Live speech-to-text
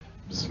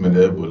باسم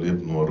الاب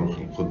والابن والروح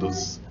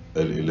القدس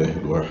الاله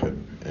الواحد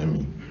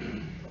امين.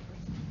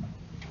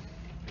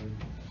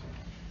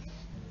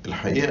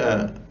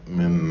 الحقيقه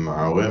من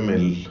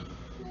عوامل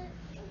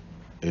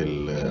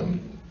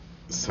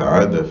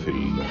السعاده في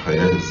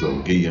الحياه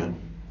الزوجيه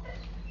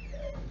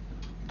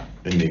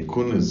ان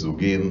يكون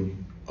الزوجين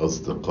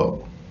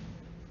اصدقاء،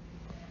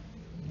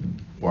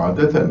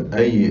 وعاده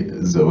اي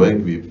زواج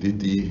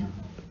بيبتدي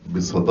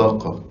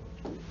بصداقه،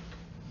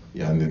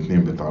 يعني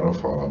اتنين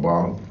بيتعرفوا على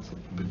بعض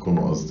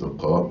بيكونوا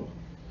أصدقاء،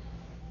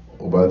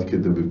 وبعد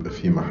كده بيبقى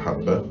في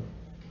محبة،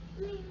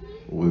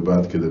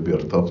 وبعد كده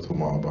بيرتبطوا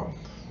مع بعض.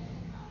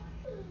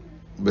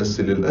 بس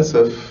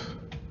للأسف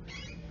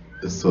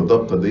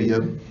الصداقة دي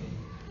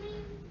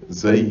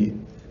زي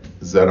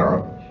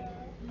زرعة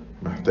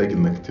محتاج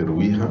انك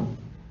ترويها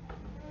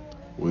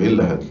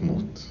وإلا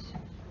هتموت.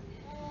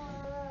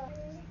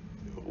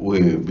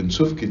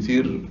 وبنشوف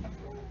كتير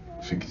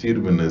في كتير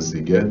من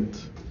الزيجات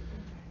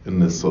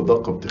ان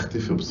الصداقة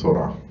بتختفي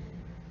بسرعة.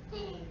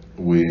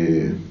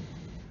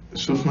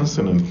 وشوف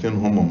مثلا اتنين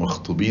هما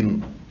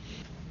مخطوبين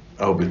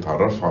او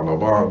بيتعرفوا على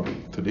بعض،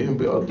 تلاقيهم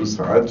بيقضوا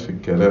ساعات في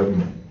الكلام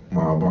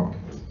مع بعض.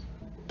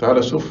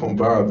 تعال شوفهم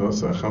بعد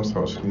مثلا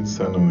 25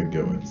 سنة من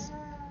الجواز،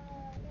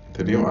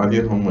 تلاقيهم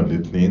قاعدين هما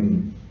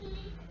الاتنين،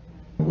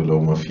 ولو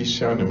ما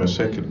فيش يعني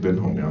مشاكل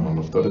بينهم، يعني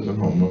نفترض ان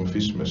هما ما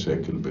فيش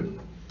مشاكل بينهم،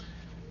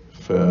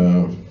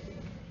 فتقول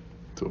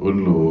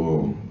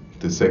له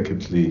انت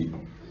ساكت ليه؟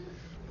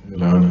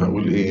 لا انا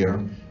هقول ايه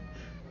يعني؟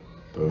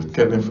 طب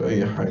اتكلم في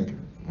اي حاجة،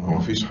 ما هو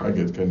مفيش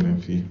حاجة اتكلم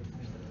فيها.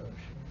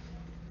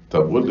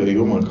 طب قول لي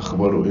يومك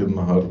اخباره ايه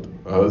النهاردة؟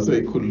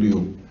 زي كل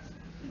يوم.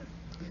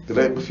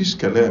 تلاقي مفيش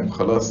كلام،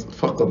 خلاص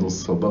فقدوا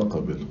الصداقة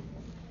بينهم،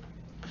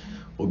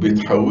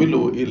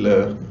 وبيتحولوا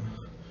الى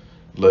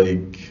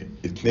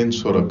اتنين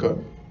شركاء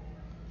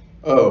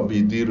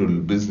بيديروا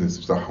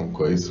البيزنس بتاعهم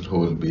كويس اللي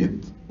هو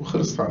البيت،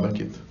 وخلصت على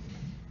كده،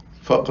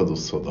 فقدوا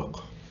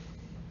الصداقة.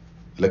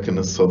 لكن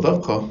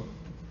الصداقة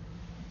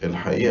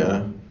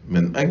الحقيقة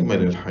من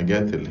أجمل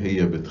الحاجات اللي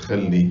هي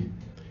بتخلي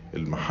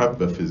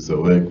المحبة في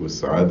الزواج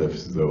والسعادة في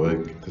الزواج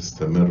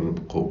تستمر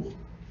بقوة.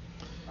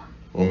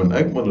 ومن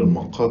أجمل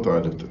المقاطع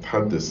اللي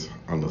بتتحدث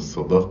عن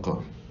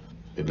الصداقة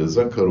اللي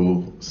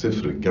ذكروا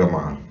سفر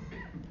الجامعة،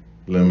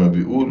 لما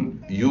بيقول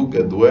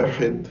يوجد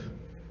واحد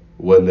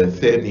ولا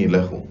ثاني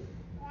له.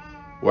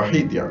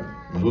 وحيد يعني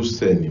ملوش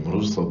ثاني،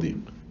 ملوش صديق،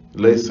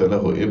 ليس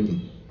له ابن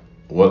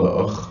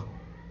ولا أخ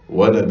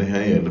ولا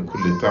نهاية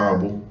لكل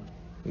تعبه،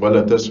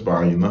 ولا تشبع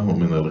عينه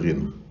من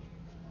الغنى.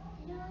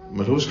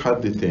 ملوش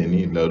حد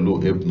تاني، لا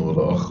له ابن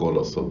ولا أخ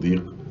ولا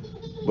صديق،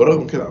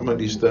 برغم كده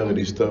عمال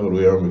يشتغل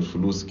ويعمل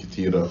فلوس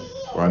كتيرة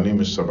وعينيه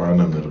مش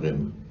شبعانة من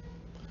الغنى.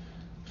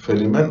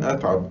 فلمن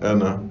أتعب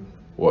أنا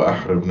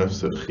وأحرم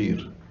نفس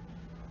الخير؟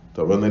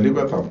 طب أنا ليه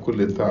بتعب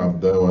كل التعب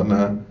ده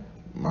وأنا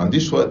ما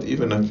عنديش وقت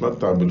إيفن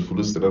أتمتع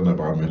بالفلوس اللي أنا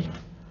بعملها؟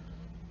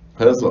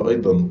 هذا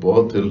أيضا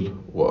باطل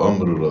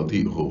وأمر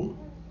رديء هو.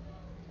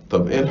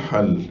 طب إيه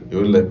الحل؟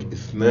 يقول لك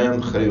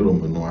اثنان خير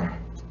من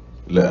واحد،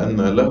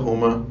 لأن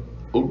لهما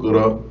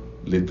أجرة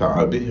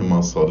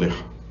لتعبهما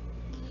صالحة.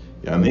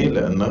 يعني إيه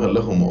لأنها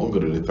لهما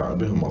أجرة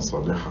لتعبهما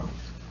صالحة؟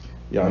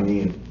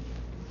 يعني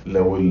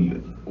لو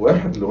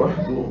الواحد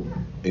لوحده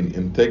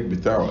الإنتاج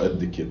بتاعه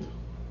قد كده،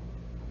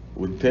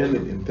 والتاني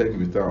الإنتاج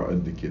بتاعه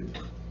قد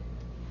كده،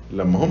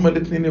 لما هما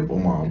الاتنين يبقوا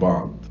مع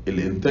بعض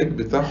الإنتاج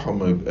بتاعهم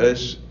ما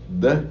يبقاش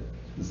ده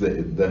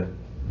زائد ده،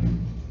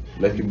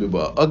 لكن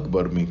بيبقى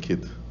أكبر من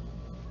كده.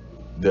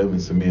 ده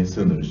بنسميها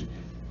سينرجي.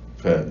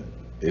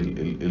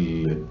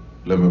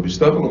 لما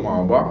بيشتغلوا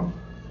مع بعض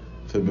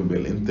فبيبقى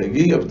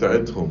الإنتاجية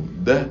بتاعتهم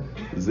ده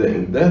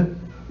زائد ده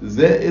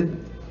زائد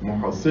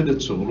محصلة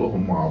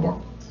شغلهم مع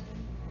بعض.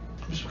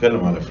 مش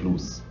بتكلم على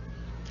فلوس،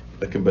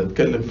 لكن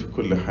بتكلم في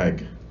كل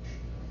حاجة.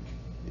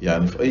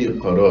 يعني في أي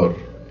قرار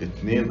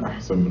اتنين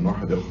أحسن من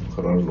واحد ياخد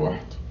قرار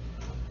لوحده.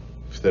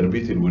 في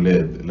تربية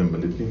الولاد لما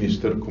الاتنين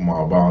يشتركوا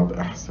مع بعض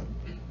أحسن،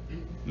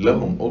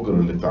 لهم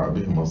أجر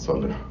لتعبهم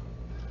صالحة.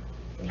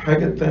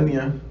 الحاجة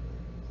التانية،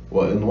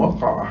 وإن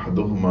وقع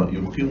أحدهما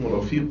يقيم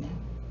رفيقه،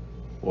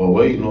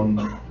 وويل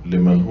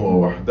لمن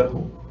هو وحده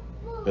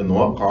إن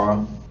وقع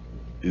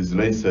إذ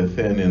ليس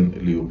ثان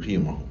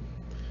ليقيمه.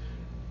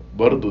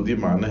 برضو دي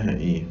معناها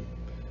إيه؟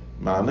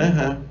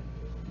 معناها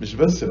مش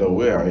بس لو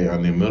وقع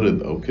يعني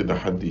مرض أو كده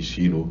حد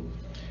يشيله،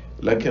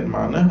 لكن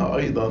معناها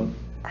أيضا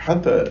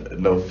حتى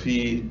لو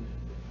في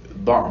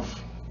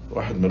ضعف،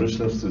 واحد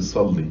ملوش نفسه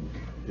يصلي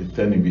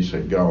التاني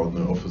بيشجعه إنه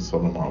يقف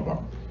يصلي مع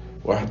بعض.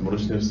 واحد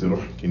ملوش نفسه يروح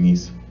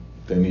الكنيسة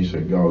التاني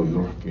يشجعه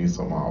يروح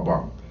الكنيسة مع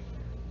بعض،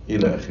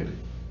 إلى آخره.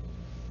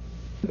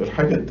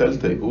 الحاجة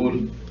الثالثة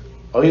يقول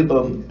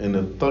أيضا إن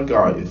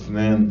اضطجع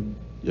اثنان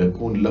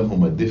يكون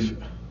لهما دفء،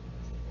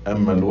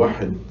 أما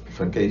الواحد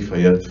فكيف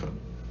يدفع.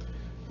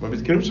 ما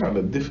بيتكلمش على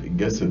الدفء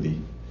الجسدي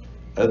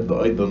قد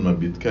أيضا ما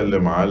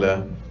بيتكلم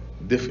على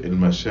دفء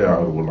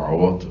المشاعر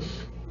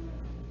والعواطف.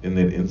 إن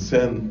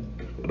الإنسان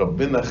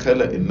ربنا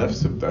خلق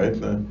النفس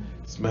بتاعتنا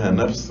اسمها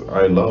نفس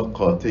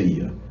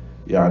علاقاتية،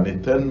 يعني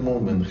تنمو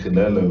من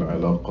خلال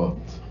العلاقات.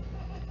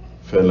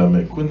 فلما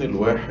يكون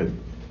الواحد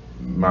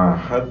مع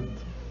حد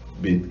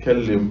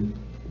بيتكلم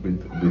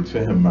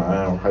بيتفاهم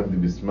معاه،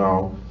 وحد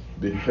بيسمعه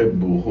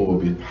بيحبه وهو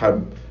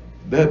بيتحب،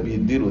 ده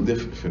بيديله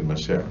دفء في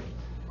المشاعر.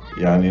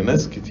 يعني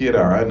ناس كتيرة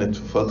عانت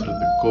في فترة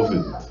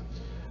الكوفيد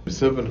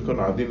بسبب ان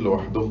كانوا قاعدين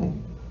لوحدهم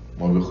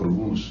ما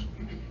بيخرجوش.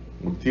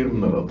 وكتير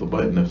من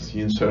الأطباء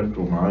النفسيين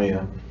شاركوا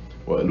معايا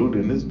وقالوا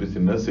لي نسبة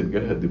الناس اللي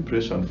جالها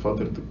ديبريشن في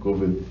فترة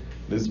الكوفيد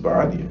نسبة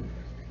عالية.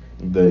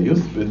 ده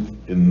يثبت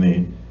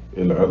ان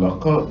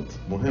العلاقات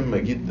مهمة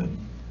جدا.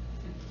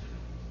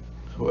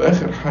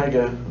 وآخر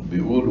حاجة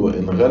بيقول: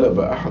 وإن غلب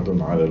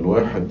أحد على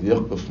الواحد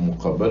يقف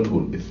مقابله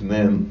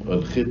الاثنان،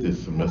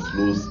 والختف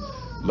مثلوث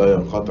لا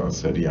ينقطع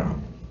سريعا.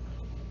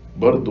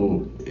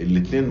 برضو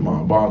الاتنين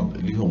مع بعض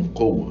ليهم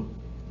قوة،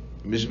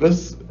 مش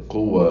بس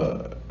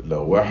قوة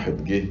لو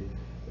واحد جه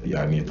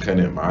يعني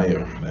يتخانق معايا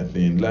واحنا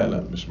اتنين، لا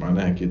لا، مش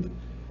معناها كده.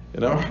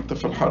 انما حتى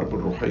في الحرب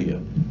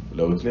الروحية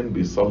لو اتنين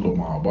بيصلوا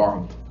مع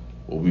بعض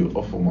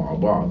وبيقفوا مع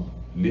بعض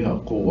ليها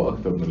قوة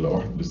اكتر من لو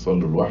واحد بيصلي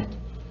لوحده.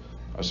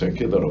 عشان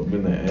كده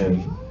ربنا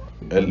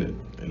قال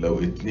لو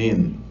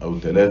 2 أو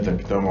 3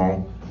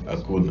 اجتمعوا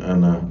أكون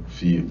أنا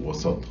في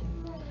وسطهم.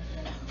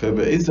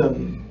 فبقى إذا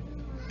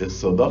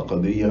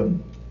الصداقة دي،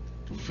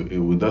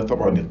 وده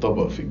طبعا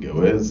يطبق في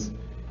الجواز،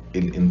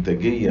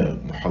 الإنتاجية،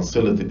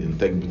 محصلة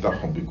الإنتاج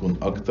بتاعهم بيكون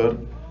أكتر،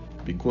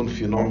 بيكون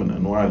في نوع من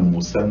أنواع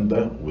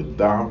المساندة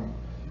والدعم،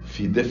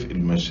 في دفء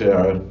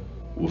المشاعر،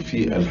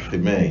 وفي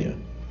الحماية،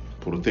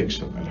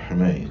 بروتكشن،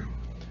 الحماية.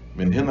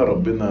 من هنا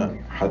ربنا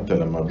حتى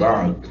لما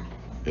بعت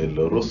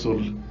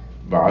الرسل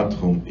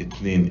بعتهم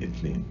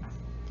 2-2.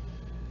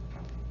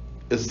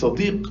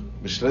 الصديق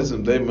مش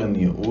لازم دايما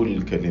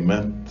يقول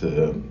كلمات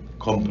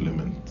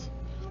كومبلمنت.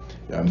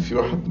 يعني في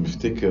واحد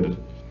مفتكر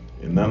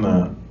ان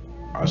انا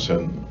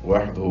عشان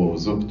واحد هو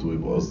وزوجته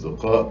يبقوا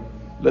اصدقاء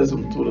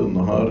لازم طول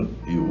النهار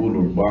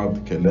يقولوا لبعض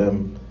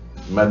كلام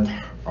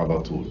مدح على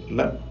طول.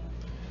 لا،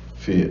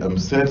 في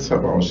امثال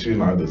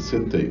 27 عدد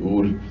 6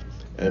 يقول: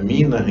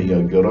 امينة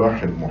هي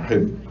جراح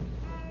المحب،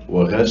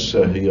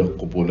 وغشة هي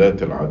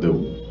قبلات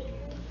العدو.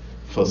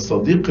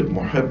 فالصديق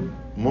المحب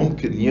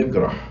ممكن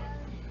يجرح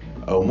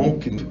او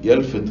ممكن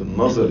يلفت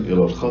النظر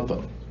الى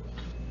الخطأ.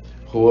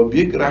 هو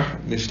بيجرح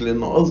مش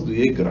لانه قصده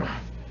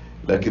يجرح،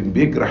 لكن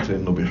بيجرح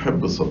لانه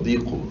بيحب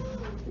صديقه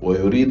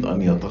ويريد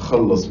ان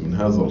يتخلص من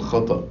هذا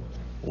الخطأ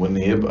وان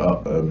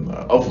يبقى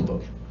افضل.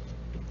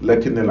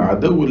 لكن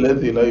العدو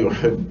الذي لا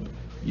يحب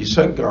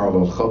يشجع على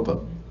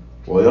الخطأ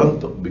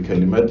وينطق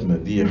بكلمات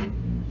مديح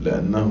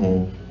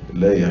لانه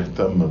لا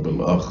يهتم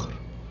بالاخر.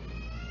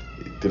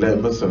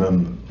 تلاقي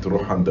مثلا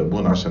تروح عند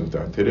ابونا عشان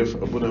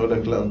تعترف، ابونا يقول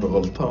لك لا انت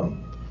غلطان.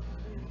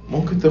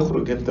 ممكن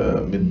تخرج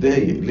انت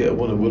متضايق، ليه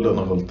ابونا بيقول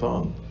انا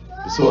غلطان؟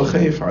 بس هو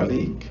خايف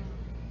عليك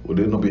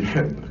ولانه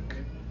بيحبك.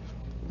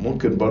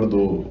 ممكن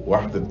برضو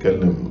واحدة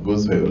تكلم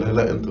جوزها يقولها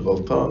لا انت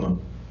غلطانة،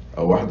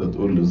 او واحدة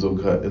تقول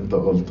لزوجها انت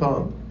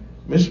غلطان،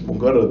 مش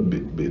مجرد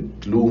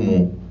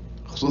بتلومه،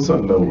 خصوصا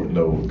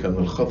لو كان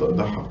الخطأ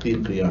ده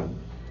حقيقي. يعني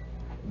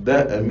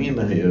ده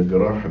أمينة هي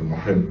جراح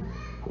المحب،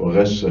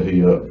 وغشة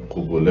هي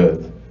قبلات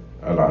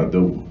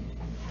العدو.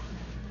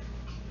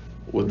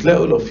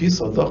 وتلاقوا لو في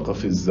صداقة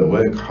في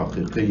الزواج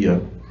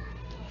حقيقية،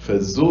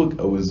 فالزوج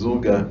أو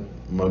الزوجة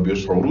ما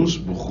بيشعروش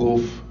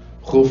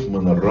خوف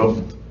من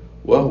الرفض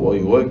وهو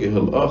يواجه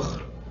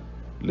الآخر،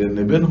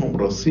 لأن بينهم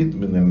رصيد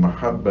من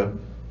المحبة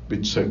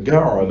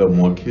بتشجعه على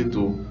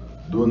مواجهته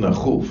دون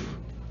خوف.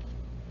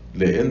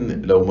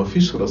 لأن لو ما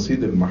فيش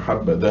رصيد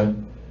المحبة ده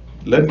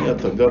لن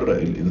يتجرأ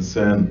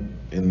الإنسان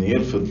أن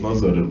يلفت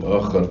نظر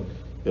الآخر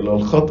إلى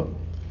الخطأ.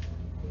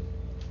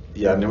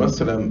 يعني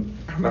مثلا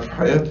احنا في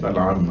حياتنا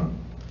العامة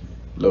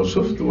لو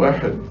شفت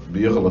واحد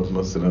بيغلط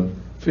مثلا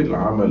في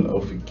العمل أو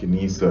في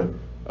الكنيسة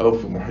أو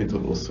في محيط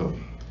الأسرة،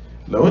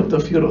 لو انت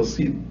في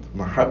رصيد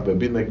محبة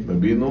بينك ما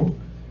بينه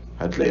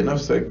هتلاقي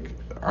نفسك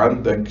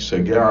عندك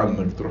شجاعة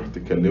انك تروح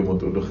تكلمه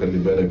وتقول له خلي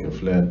بالك يا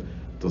فلان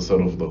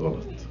التصرف ده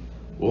غلط،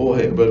 وهو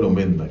هيقبله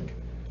منك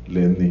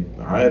لان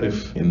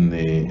عارف ان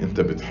انت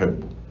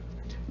بتحبه.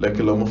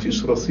 لكن لو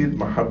مفيش رصيد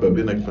محبة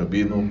بينك ما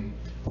بينه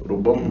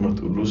ربما ما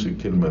تقولوش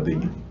الكلمة دي،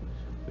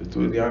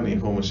 تقول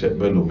يعني هو مش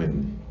هيقبله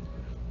مني.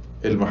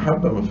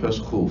 المحبة ما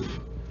فيهاش خوف،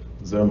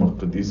 زي ما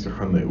القديس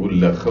يوحنا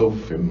يقول لا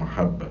خوف في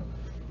المحبة،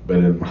 بل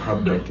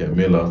المحبة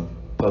كاملة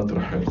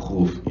تطرح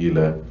الخوف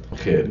إلى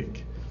خارج.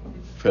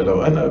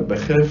 فلو أنا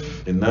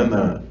بخاف إن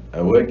أنا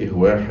أواجه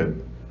واحد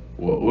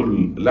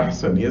وأقول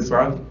لحسن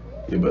يزعل،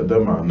 يبقى ده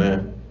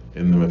معناه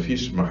إن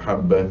مفيش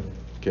محبة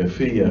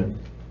كافية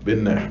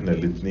بيننا إحنا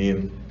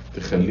الاتنين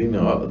تخليني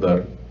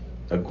أقدر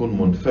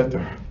أكون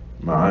منفتح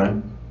معاه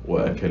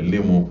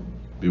وأكلمه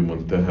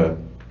بمنتهى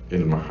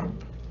المحبة.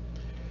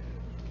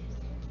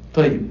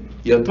 طيب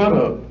يا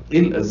ترى ايه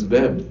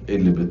الاسباب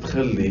اللي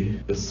بتخلي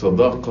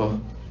الصداقة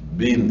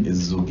بين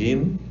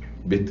الزوجين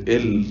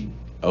بتقل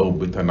او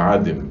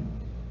بتنعدم؟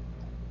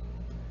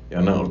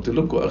 يعني انا قلت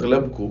لكم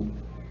اغلبكم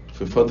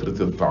في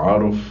فترة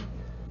التعارف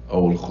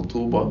او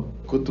الخطوبة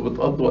كنتوا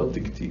بتقضوا وقت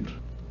كتير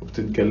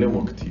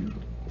وبتتكلموا كتير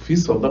وفي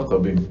صداقة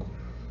بينكم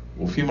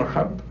وفي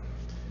محبة.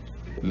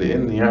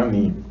 لان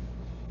يعني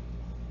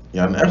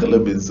يعني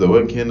أغلب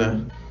الزواج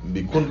هنا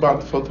بيكون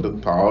بعد فترة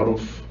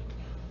تعارف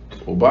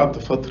وبعد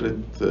فترة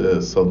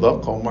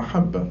صداقة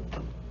ومحبة.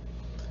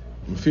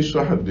 مفيش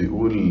واحد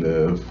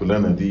بيقول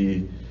فلانة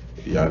دي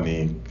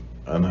يعني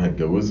أنا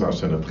هتجوزها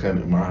عشان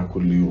أتخانق معاها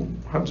كل يوم،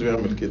 محدش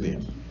بيعمل كده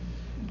يعني.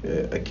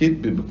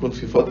 أكيد بيكون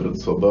في فترة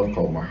صداقة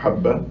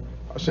ومحبة،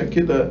 عشان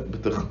كده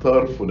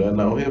بتختار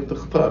فلانة وهي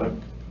بتختارك.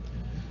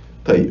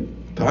 طيب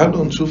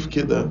تعالوا نشوف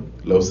كده،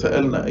 لو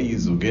سألنا أي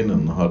زوجين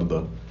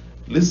النهاردة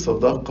ليه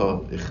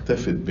الصداقة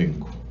اختفت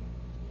بينكم،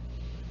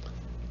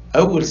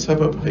 أول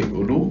سبب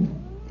هيقولوه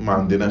ما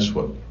عندناش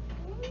وقت،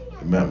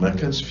 ما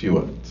كانش في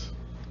وقت.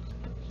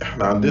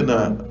 احنا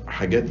عندنا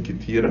حاجات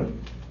كتيرة،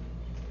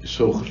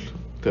 شغل،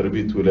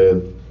 تربية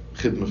ولاد،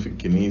 خدمة في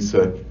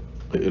الكنيسة،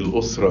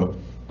 الأسرة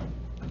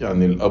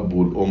يعني الأب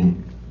والأم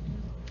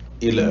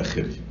إلى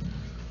آخره.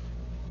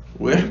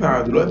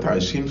 وإحنا دلوقتي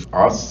عايشين في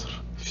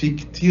عصر في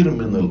كتير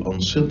من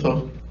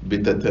الأنشطة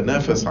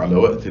بتتنافس على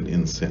وقت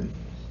الإنسان.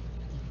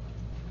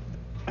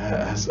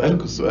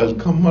 هسألكوا سؤال،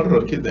 كم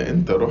مرة كده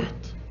أنت رحت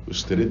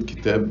واشتريت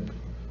كتاب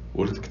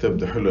وقلت الكتاب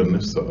ده حلو أنا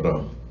نفسي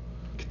أقراه،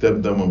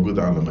 الكتاب ده موجود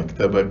على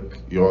مكتبك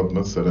يقعد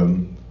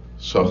مثلا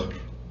شهر،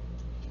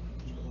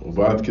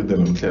 وبعد كده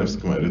لما تلاقي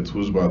نفسك ما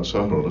قريتهوش بعد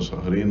شهر ولا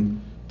شهرين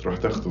تروح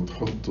تاخده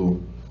تحطه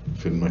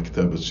في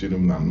المكتبة، تشيله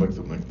من على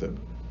المكتب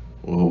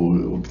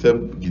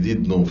وكتاب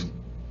جديد نوفي.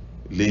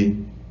 ليه؟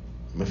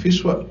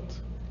 مفيش وقت.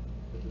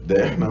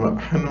 ده احنا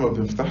ما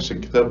بنفتحش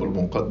الكتاب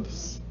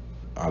المقدس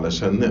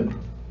علشان نقرأ،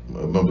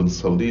 ما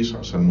بنصليش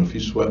عشان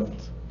مفيش وقت.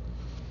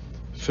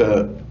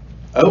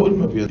 فأول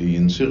ما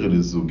بينشغل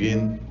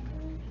الزوجين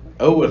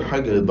أول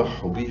حاجة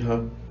يضحوا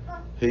بيها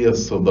هي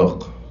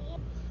الصداقة،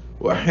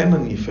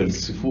 وأحيانا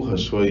يفلسفوها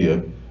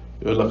شوية،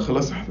 يقول لك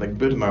خلاص احنا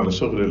كبرنا على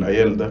شغل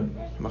العيال ده،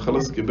 احنا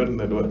خلاص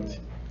كبرنا دلوقتي.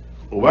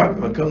 وبعد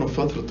ما كانوا في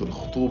فترة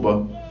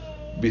الخطوبة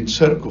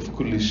بيتشاركوا في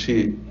كل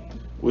شيء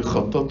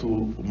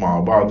ويخططوا مع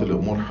بعض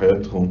لأمور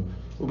حياتهم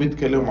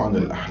وبيتكلموا عن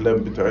الأحلام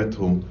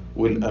بتاعتهم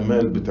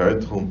والأمال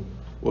بتاعتهم،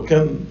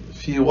 وكان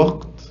في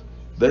وقت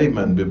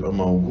دايما بيبقى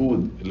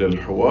موجود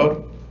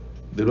للحوار.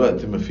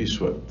 دلوقتي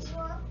مفيش وقت.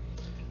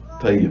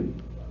 طيب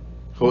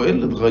هو ايه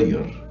اللي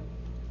اتغير؟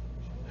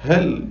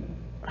 هل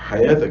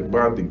حياتك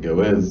بعد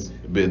الجواز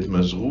بقت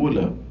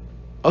مشغولة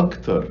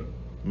أكتر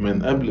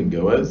من قبل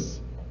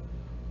الجواز،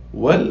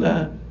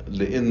 ولا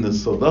لأن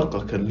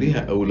الصداقة كان ليها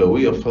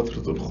أولوية في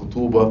فترة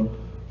الخطوبة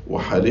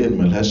وحاليا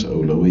ملهاش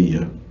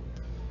أولوية؟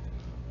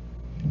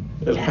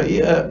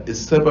 الحقيقة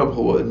السبب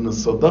هو أن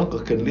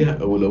الصداقة كان ليها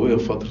أولوية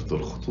في فترة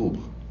الخطوبة،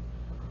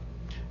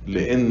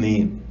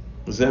 لأن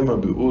زي ما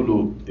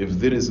بيقولوا if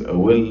there is a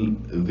will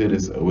there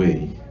is a way.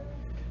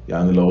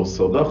 يعني لو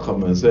الصداقة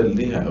ما زال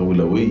ليها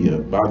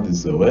أولوية بعد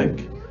الزواج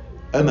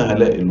أنا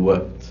هلاقي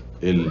الوقت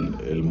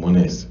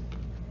المناسب.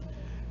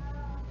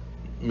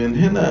 من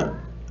هنا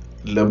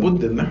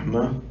لابد ان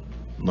احنا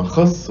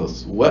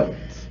نخصص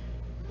وقت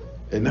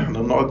ان احنا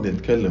نقعد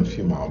نتكلم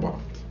فيه مع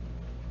بعض،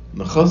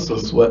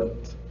 نخصص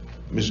وقت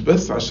مش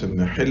بس عشان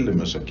نحل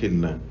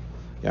مشاكلنا.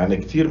 يعني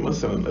كتير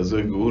مثلا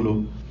الازواج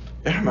يقولوا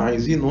احنا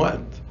عايزين وقت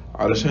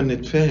علشان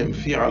نتفاهم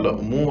فيه على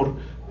امور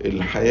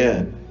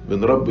الحياة،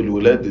 بنربي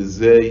الولاد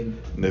ازاي،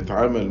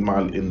 نتعامل مع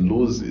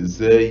الانلوز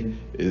ازاي،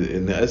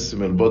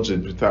 نقسم البادجت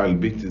بتاع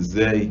البيت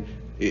ازاي.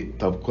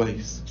 طب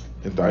كويس،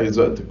 انت عايز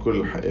وقت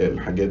كل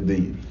الحاجات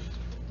دي،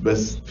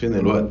 بس فين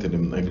الوقت اللي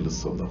من أجل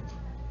الصداقة؟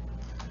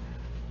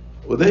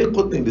 وده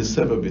يقودني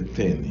للسبب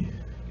الثاني،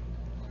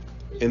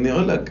 إن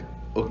يقولك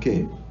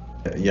أوكي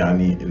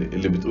يعني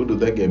اللي بتقوله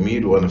ده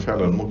جميل وأنا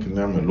فعلا ممكن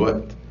نعمل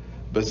وقت،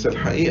 بس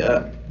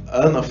الحقيقة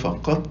أنا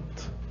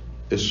فقدت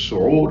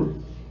الشعور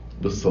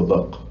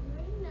بالصداقة.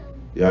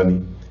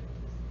 يعني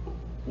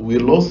we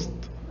lost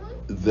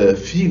the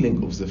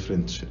feeling of the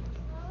friendship.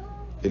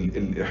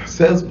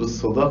 الإحساس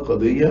بالصداقة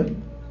دي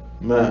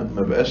ما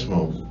بقاش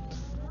موجود.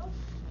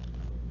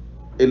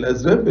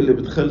 الأسباب اللي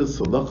بتخلي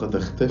الصداقة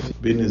تختفي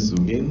بين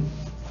الزوجين،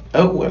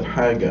 أول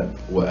حاجة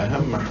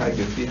وأهم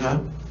حاجة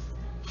فيها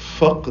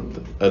فقد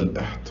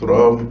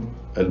الاحترام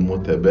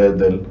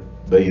المتبادل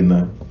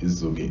بين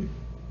الزوجين.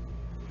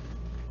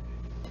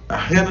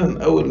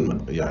 أحيانا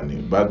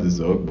يعني بعد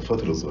الزواج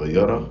بفترة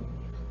صغيرة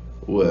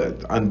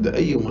وعند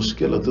أي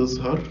مشكلة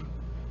تظهر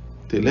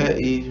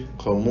تلاقي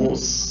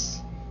قاموس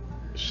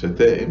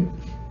الشتائم،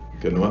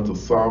 الكلمات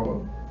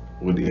الصعبة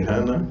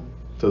والإهانة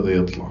ابتدى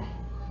يطلع،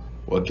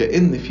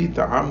 وكأن في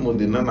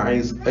تعمد ان انا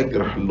عايز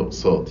اجرح اللي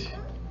قصادي.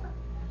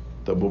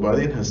 طب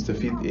وبعدين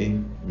هستفيد ايه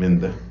من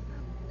ده؟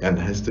 يعني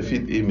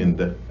هستفيد ايه من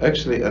ده؟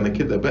 اكشلي انا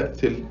كده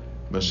بقتل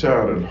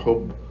مشاعر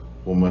الحب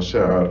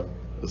ومشاعر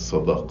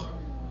الصداقة.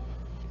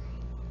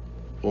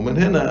 ومن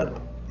هنا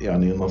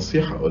يعني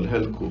نصيحة اقولها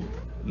لكم،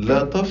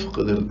 لا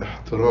تفقد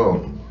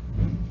الاحترام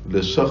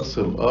للشخص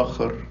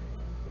الاخر،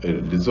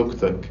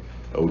 لزوجتك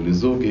او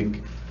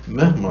لزوجك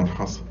مهما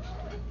حصل.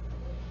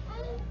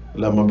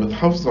 لما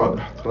بتحافظوا على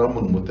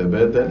الاحترام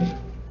المتبادل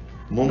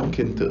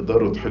ممكن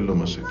تقدروا تحلوا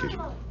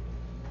مشاكلكم،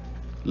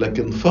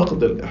 لكن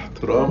فقد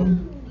الاحترام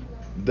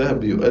ده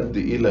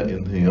بيؤدي إلى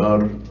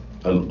انهيار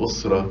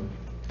الأسرة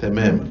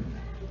تماما.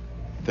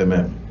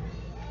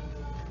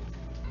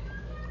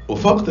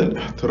 وفقد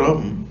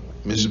الاحترام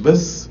مش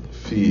بس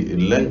في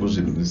اللانجوج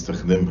اللي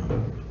بنستخدمها،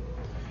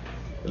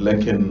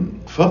 لكن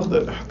فقد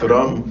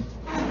الاحترام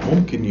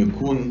ممكن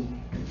يكون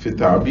في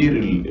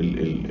تعبير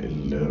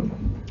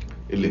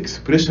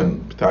الاكسبريشن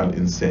بتاع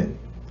الإنسان،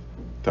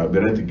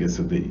 التعبيرات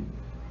الجسدية.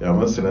 يعني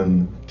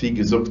مثلا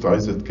تيجي زوجته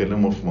عايزة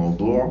تكلمه في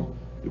موضوع،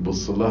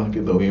 يبص لها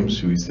كده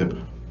ويمشي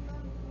ويسيبها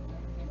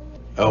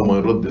أو ما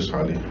يردش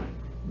عليها،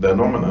 ده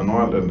نوع من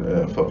أنواع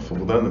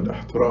فقدان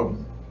الاحترام.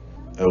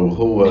 أو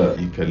هو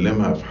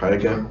يكلمها في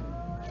حاجة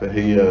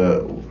فهي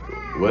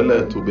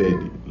ولا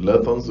تبالي، لا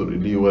تنظر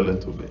إليه ولا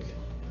تبالي.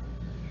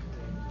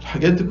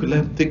 الحاجات دي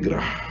كلها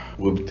بتجرح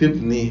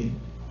وبتبني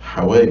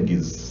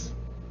حواجز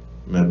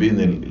ما بين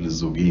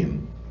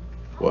الزوجين،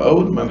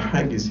 وأول ما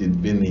الحاجز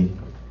يتبني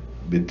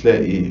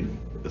بتلاقي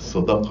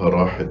الصداقة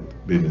راحت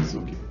بين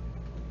الزوجين.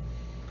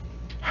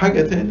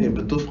 حاجة تانية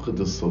بتفقد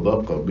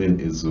الصداقة بين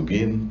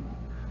الزوجين،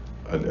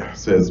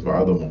 الإحساس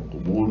بعدم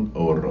القبول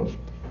أو الرفض.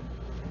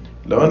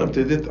 لو أنا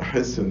ابتديت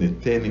أحس إن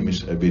التاني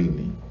مش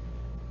قابلني،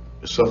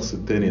 الشخص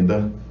التاني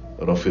ده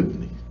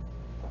رافضني،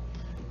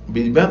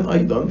 بيبان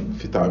أيضا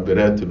في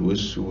تعبيرات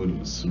الوش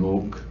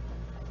والسلوك،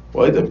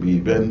 وأيضا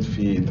بيبان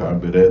في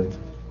تعبيرات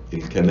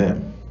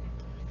الكلام.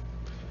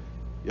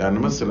 يعني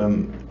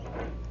مثلا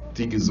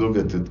تيجي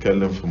زوجة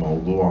تتكلم في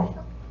موضوع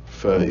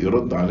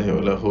فيرد عليها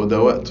يقول لها هو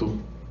ده وقته،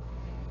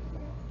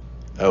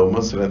 أو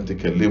مثلا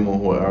تكلمه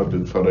هو قاعد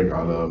بيتفرج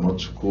على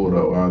ماتش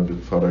كورة أو قاعد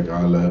بيتفرج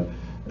على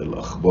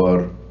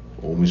الأخبار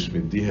ومش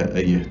مديها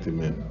أي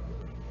اهتمام،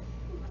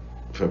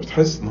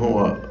 فبتحس إن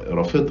هو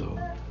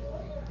رافضها.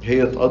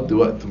 هي تقضي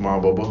وقت مع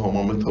باباها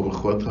ومامتها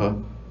وإخواتها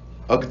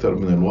أكتر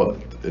من الوقت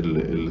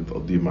اللي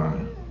تقضيه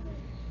معاه،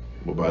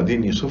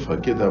 وبعدين يشوفها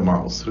كده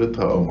مع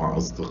أسرتها أو مع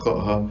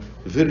أصدقائها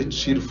very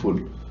cheerful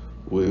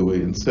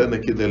وإنسانة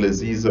كده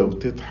لذيذة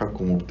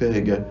وبتضحك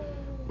ومبتهجة،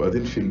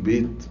 وبعدين في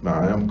البيت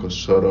معاه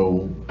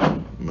مكشرة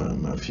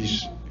وما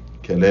فيش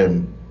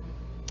كلام،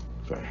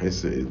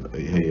 فحس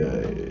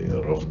هي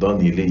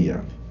رفضاني ليه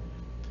يعني.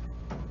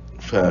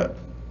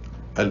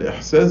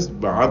 فالإحساس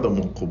بعدم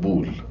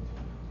القبول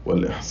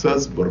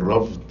والإحساس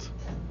بالرفض،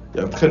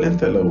 يعني تخيل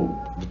أنت لو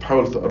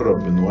بتحاول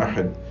تقرب من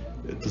واحد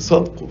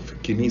تصدقه في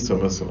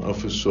الكنيسة مثلا أو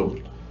في الشغل،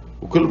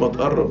 وكل ما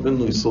تقرب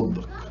منه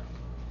يصدق،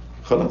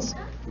 خلاص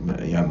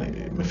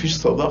يعني مفيش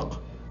صداقة.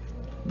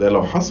 ده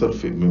لو حصل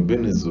في من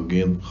بين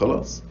الزوجين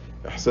خلاص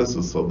إحساس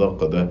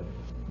الصداقة ده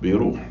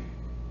بيروح.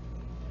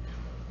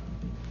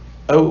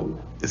 أو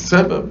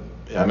السبب،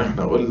 يعني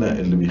احنا قلنا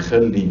اللي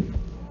بيخلي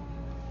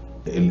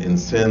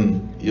الإنسان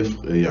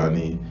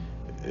يعني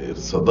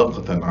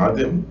الصداقة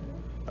تنعدم،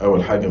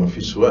 أول حاجة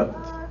مفيش وقت،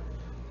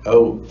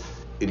 أو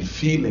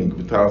الفيلينج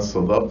بتاع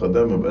الصداقة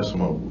ده مبقاش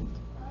موجود.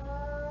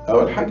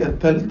 أو الحاجة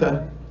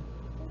التالتة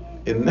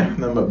إن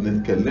إحنا ما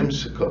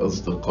بنتكلمش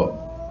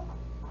كأصدقاء.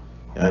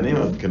 يعني إيه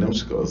ما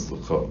بنتكلمش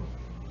كأصدقاء؟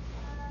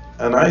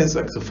 أنا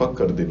عايزك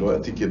تفكر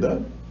دلوقتي كده،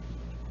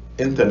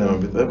 أنت لما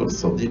بتقابل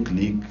صديق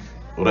ليك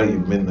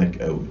قريب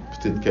منك قوي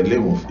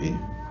بتتكلموا في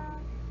إيه؟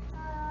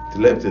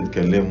 تلاقي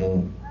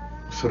بتتكلموا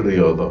في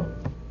الرياضة،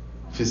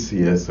 في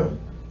السياسة،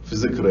 في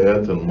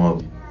ذكريات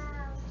الماضي،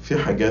 في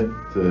حاجات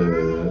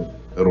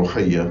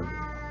روحية،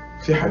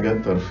 في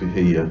حاجات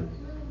ترفيهية.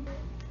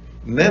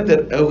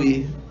 نادر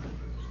قوي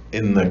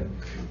انك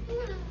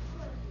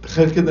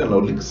تخيل كده لو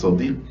ليك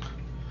صديق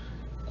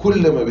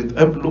كل ما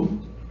بتقابله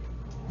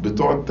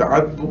بتقعد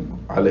تعاتبه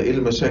على ايه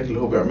المشاكل اللي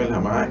هو بيعملها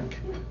معاك،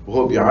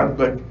 وهو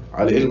بيعاتبك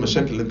على ايه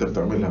المشاكل اللي انت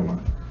بتعملها معاه.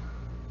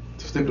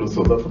 تفتكر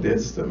الصداقة دي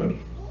هتستمر؟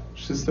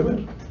 مش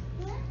تستمر.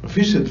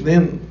 مفيش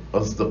اتنين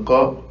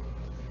اصدقاء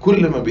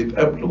كل ما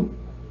بيتقابلوا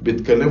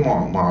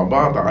بيتكلموا مع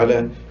بعض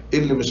على ايه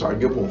اللي مش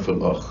عاجبهم في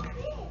الاخر.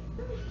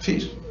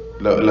 مفيش.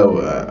 لو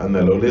انا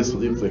لو ليا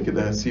صديق زي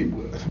كده هسيبه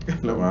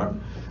اتكلم معاه،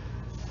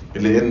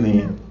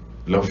 لاني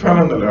لو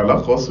فعلا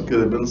العلاقه واصل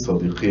كده بين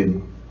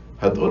صديقين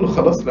هتقول له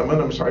خلاص لما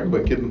انا مش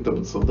عاجبك كده انت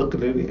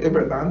بتصدقني ليه،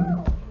 ابعد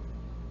عني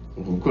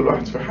وكل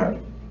واحد في حاله.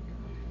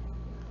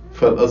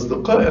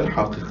 فالاصدقاء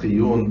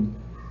الحقيقيون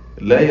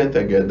لا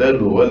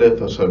يتجادلوا ولا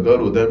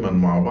يتشاجروا دايما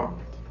مع بعض،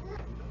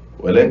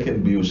 ولكن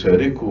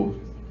بيشاركوا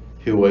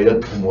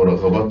هواياتهم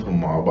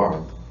ورغباتهم مع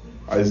بعض،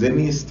 عايزين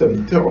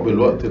يستمتعوا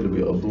بالوقت اللي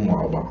بيقضوه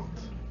مع بعض.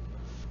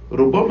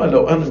 ربما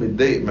لو أنا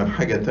متضايق من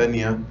حاجة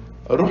تانية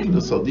أروح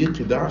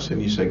لصديقي ده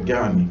عشان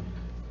يشجعني،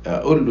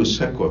 أقول له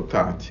الشكوى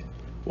بتاعتي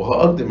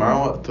وهقضي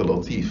معاه وقت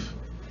لطيف.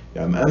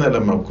 يعني أنا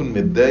لما أكون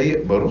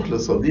متضايق بروح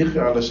لصديقي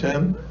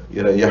علشان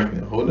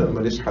يريحني، هقول أنا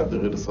ماليش حد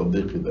غير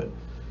صديقي ده.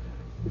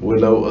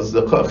 ولو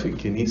أصدقاء في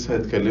الكنيسة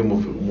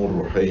هيتكلموا في أمور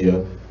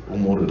روحية،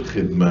 أمور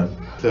الخدمة،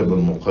 الكتاب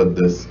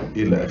المقدس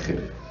إلى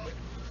آخره.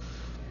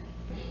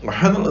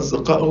 وأحيانا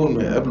الأصدقاء أول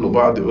ما يقابلوا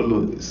بعض يقول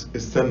له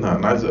استنى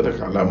أنا عايز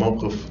أقولك على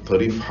موقف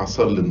طريف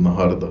حصل لي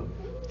النهاردة.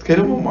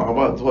 يتكلموا مع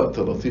بعض وقت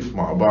لطيف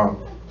مع بعض،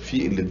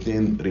 في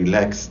الاتنين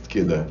ريلاكست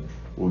كده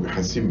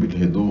وبيحسين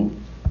بالهدوء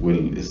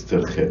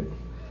والاسترخاء.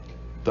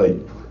 طيب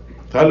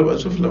تعالوا بقى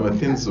نشوف لما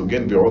اتنين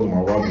زوجين بيقعدوا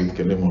مع بعض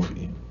يتكلموا في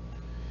إيه.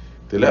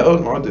 تلاقي أول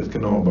ما يقعدوا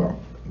يتكلموا مع بعض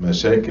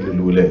مشاكل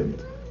الولاد،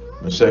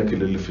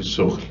 مشاكل اللي في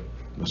الشغل،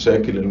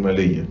 مشاكل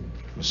المالية،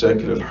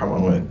 مشاكل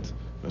الحموات،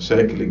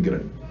 مشاكل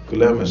الجيران،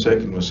 كلها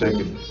مشاكل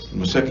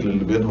المشاكل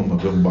اللي بينهم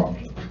وبين بعض.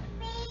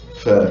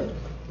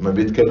 فما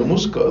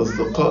بيتكلموش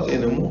كأصدقاء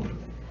انيمور،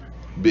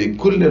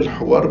 بكل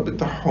الحوار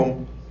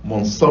بتاعهم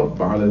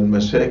منصب على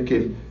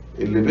المشاكل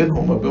اللي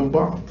بينهم وبين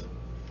بعض.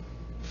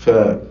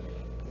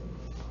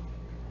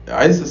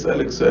 عايز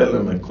أسألك سؤال،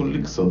 لما يكون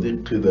لك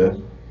صديق كده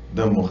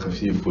دمه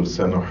خفيف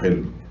ولسانه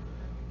حلو،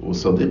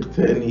 وصديق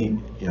تاني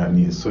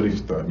يعني سوري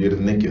في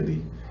التعبير نكدي،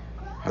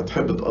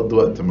 هتحب تقضي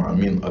وقت مع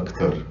مين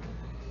أكتر؟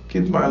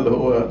 أكيد مع اللي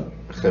هو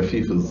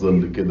خفيف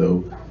الظل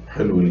كده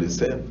وحلو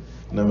اللسان،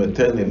 إنما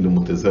التاني اللي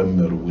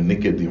متذمر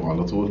ونكدي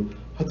وعلى طول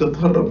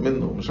هتتهرب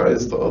منه، مش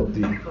عايز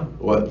تقضي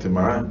وقت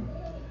معاه.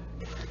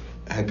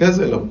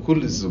 هكذا لو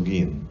كل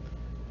الزوجين،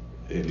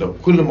 لو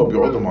كل ما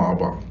بيقعدوا مع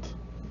بعض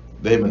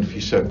دايما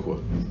في شكوى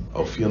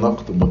او في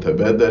نقد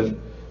متبادل،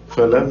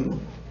 فلن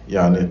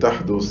يعني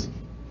تحدث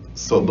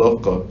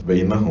صداقة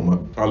بينهما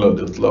على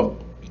الاطلاق.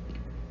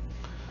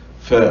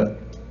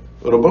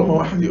 فربما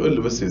واحد يقول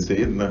لي بس يا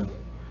سيدنا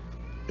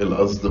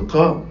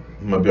الاصدقاء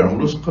ما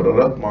بيعملوش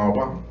قرارات مع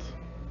بعض،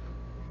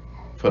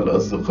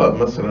 فالاصدقاء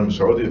مثلا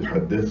مش هيقعدوا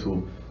يتحدثوا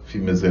في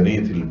ميزانية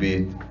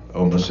البيت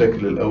او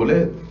مشاكل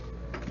الاولاد،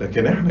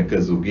 لكن احنا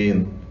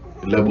كزوجين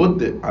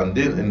لابد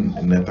عندنا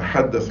ان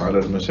نتحدث على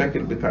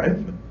المشاكل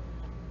بتاعتنا،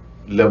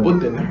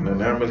 لابد ان احنا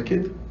نعمل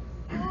كده.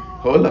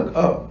 هقول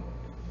لك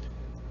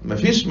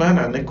مفيش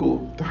مانع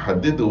انكم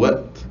تحددوا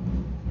وقت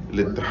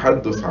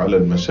للتحدث على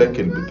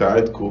المشاكل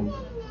بتاعتكم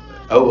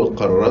او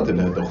القرارات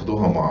اللي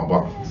هتاخدوها مع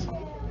بعض،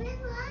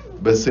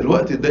 بس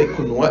الوقت ده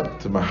يكون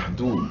وقت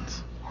محدود،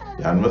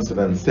 يعني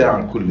مثلا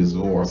ساعة كل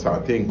اسبوع،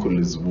 ساعتين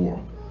كل اسبوع،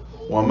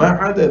 وما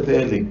عدا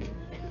ذلك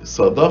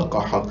صداقة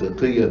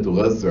حقيقية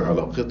تغذي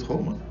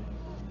علاقتهما،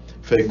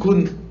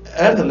 فيكون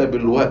اغلب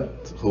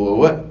الوقت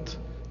هو وقت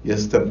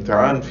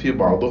يستمتعان فيه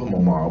بعضهما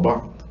مع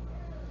بعض،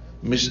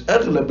 مش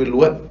اغلب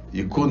الوقت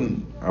يكون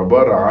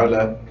عبارة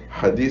على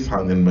حديث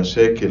عن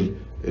المشاكل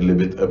اللي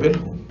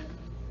بتقابلهم.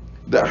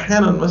 ده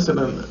احيانا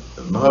مثلا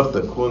النهاردة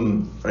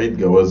تكون عيد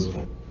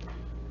جوازهم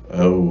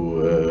او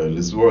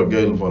الاسبوع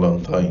الجاي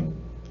الفالنتاين،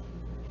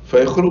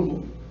 فيخرجوا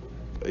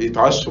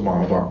يتعشوا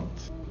مع بعض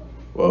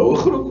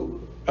ويخرجوا،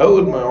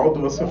 اول ما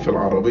يقعدوا مثلا في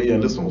العربية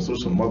لسه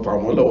موصلوش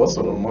المطعم ولا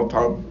وصلوا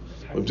المطعم،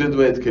 وابتدوا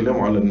بقى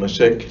يتكلموا على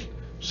المشاكل،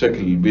 مشاكل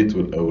البيت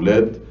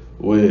والاولاد،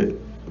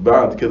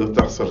 وبعد كده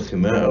تحصل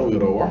خناقة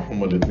ويروحوا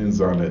هما الاتنين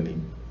زعلانين.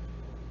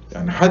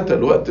 يعني حتى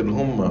الوقت اللي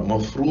هم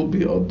مفروض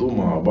بيقضوه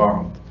مع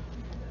بعض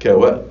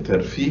كوقت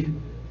ترفيه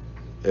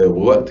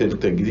ووقت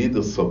لتجديد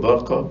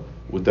الصداقة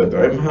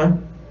وتدعيمها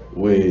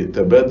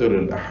وتبادل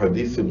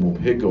الأحاديث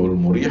المبهجة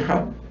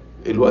والمريحة،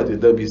 الوقت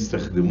ده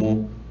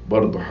بيستخدموه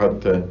برضو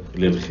حتى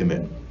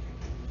للخناق.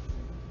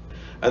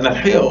 أنا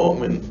الحقيقة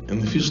أؤمن إن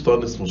في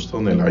شيطان اسمه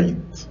شيطان العيد.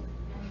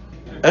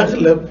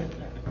 أغلب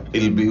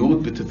البيوت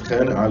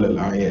بتتخانق على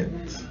الأعياد،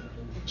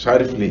 مش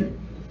عارف ليه،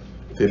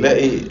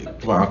 تلاقي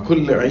مع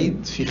كل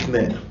عيد في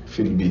خناق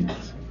في البيت.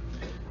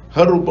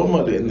 هل ربما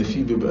لان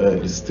في بيبقى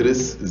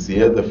الاسترس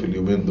زيادة في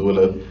اليومين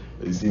دول،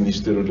 عايزين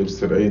يشتروا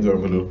لبس العيد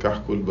ويعملوا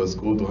الكحك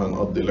والبسكوت،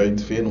 وهنقضي العيد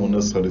فين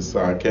ونسهر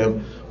الساعة كام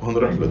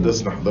وهنروح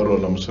القداس نحضره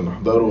ولا مش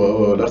هنحضره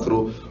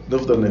والاخره،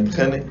 نفضل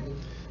نتخانق.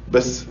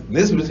 بس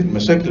نسبة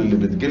المشاكل اللي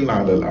بتجيلنا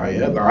على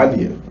الأعياد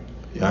عالية،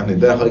 يعني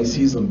ده هاي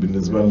سيزون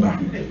بالنسبة لنا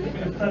احنا.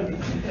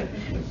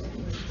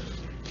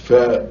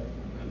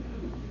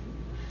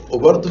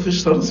 وبرضه في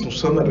شيطان اسمه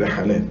شيطان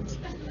الرحلات،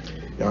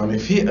 يعني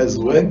في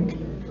أزواج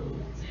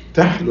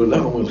تحلو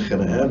لهم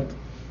الخناقات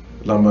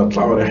لما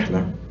يطلعوا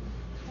رحلة،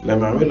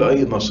 لما يعملوا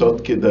أي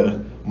نشاط كده،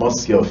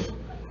 مصيف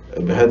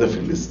بهدف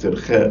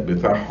الاسترخاء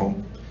بتاعهم،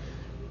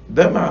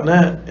 ده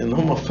معناه إن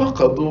هم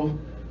فقدوا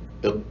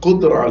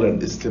القدرة على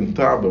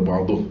الاستمتاع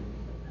ببعضهم،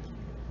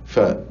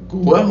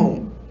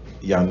 فجواهم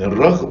يعني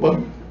الرغبة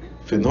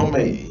في إن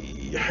هم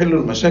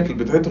يحلوا المشاكل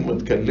بتاعتهم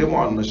ويتكلموا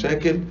عن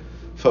المشاكل،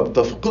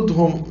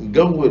 فبتفقدهم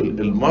جو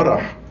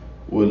المرح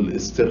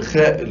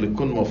والاسترخاء اللي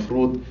يكون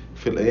مفروض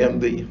في الأيام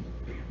دي.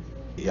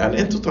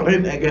 يعني انتوا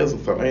طالعين اجازة،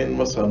 طالعين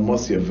مثلا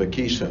مصيف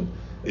فاكيشن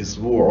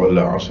اسبوع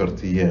ولا 10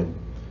 ايام،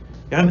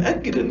 يعني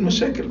اجل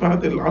المشاكل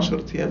بعد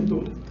ال10 ايام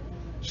دول،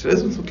 مش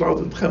لازم تطلعوا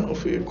تتخانقوا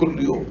في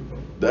كل يوم،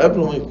 ده قبل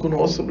ما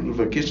يكونوا وصلوا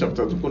للفاكيشن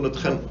بتاعتكم تكونوا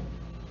اتخانقوا،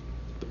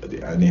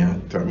 يعني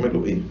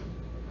هتعملوا ايه؟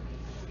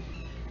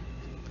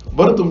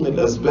 برضو من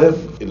الاسباب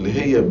اللي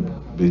هي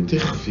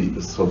بتخفي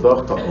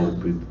الصداقة او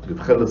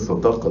بتخلي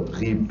الصداقة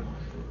تغيب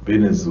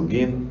بين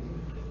الزوجين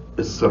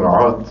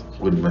الصراعات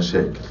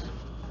والمشاكل.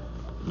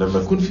 لما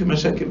يكون في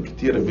مشاكل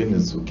كتيرة بين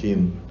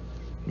الزوجين،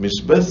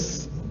 مش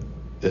بس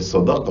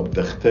الصداقة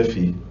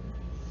بتختفي،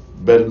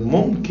 بل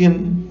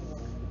ممكن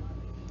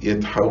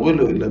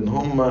يتحولوا إلى إن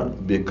هما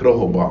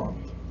بيكرهوا بعض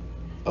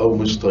أو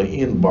مش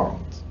طايقين بعض.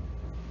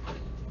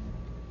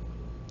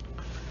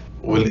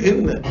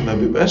 ولأن ما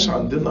بيبقاش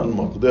عندنا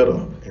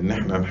المقدرة إن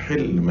احنا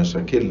نحل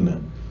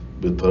مشاكلنا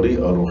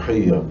بطريقة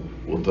روحية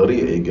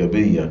وطريقة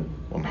إيجابية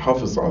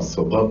ونحافظ على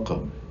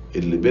الصداقة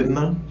اللي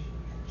بيننا،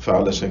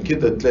 فعلشان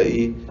كده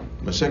تلاقي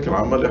مشاكل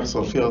عمال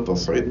يحصل فيها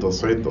تصعيد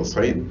تصعيد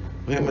تصعيد،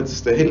 وهي ما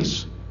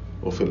تستاهلش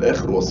وفي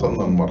الآخر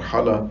وصلنا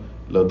لمرحلة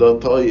لا ده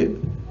طايق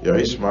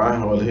يعيش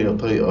معاها ولا هي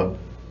طايقة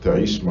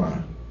تعيش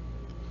معاه.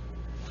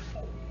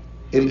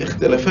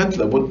 الاختلافات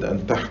لابد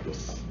أن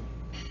تحدث،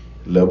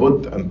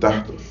 لابد أن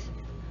تحدث،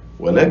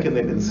 ولكن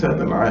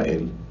الإنسان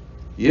العاقل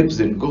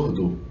يبذل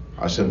جهده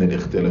عشان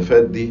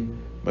الاختلافات دي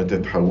ما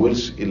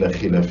تتحولش إلى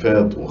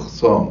خلافات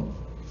وخصام،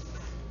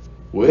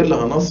 وإلا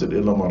هنصل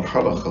إلى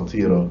مرحلة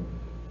خطيرة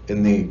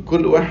إن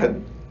كل واحد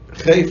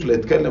خايف لا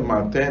يتكلم مع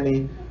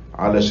التاني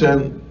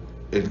علشان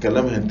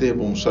الكلام هينتهي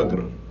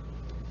بمشاجرة.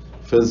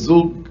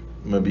 فالزوج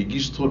ما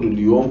بيجيش طول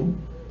اليوم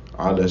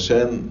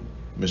علشان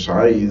مش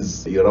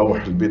عايز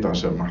يروح البيت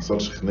عشان ما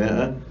يحصلش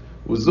خناقة،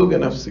 والزوجة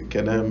نفس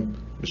الكلام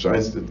مش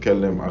عايز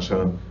تتكلم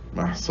عشان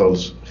ما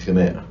يحصلش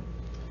خناقة.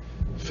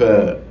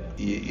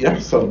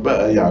 فيحصل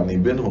بقى يعني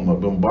بينهم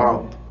وبين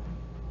بعض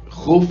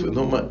خوف ان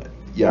هم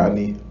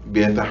يعني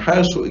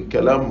بيتحاشوا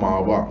الكلام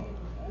مع بعض،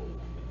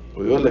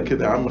 ويقول لك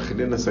كده يا عم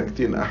خلينا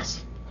ساكتين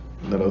احسن،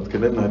 ان لو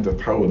اتكلمنا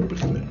هتتحول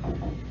بخناقة.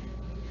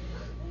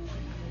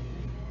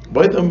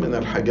 ايضا من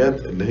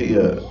الحاجات اللي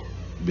هي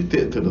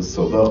بتقتل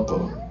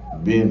الصداقة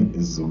بين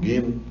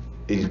الزوجين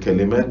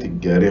الكلمات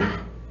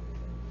الجارحة،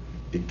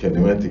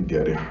 الكلمات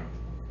الجارحة.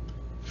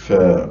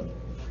 فمثلا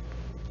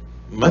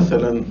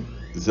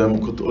زي ما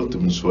كنت قلت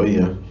من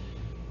شوية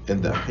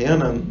ان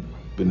احيانا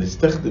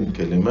بنستخدم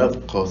كلمات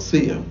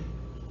قاسية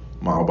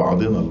مع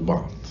بعضنا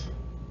البعض،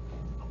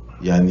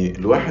 يعني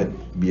الواحد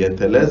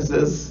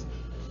بيتلذذ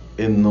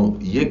انه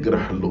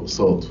يجرح اللي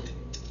قصاده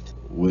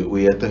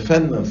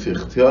ويتفنن في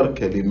اختيار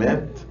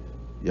كلمات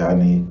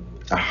يعني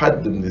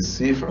احد من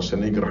السيف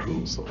عشان يجرح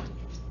اللي قصاده.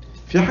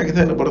 في حاجة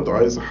تانية برضو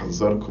عايز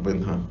احذركم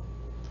منها،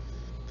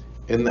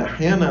 ان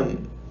احيانا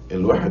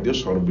الواحد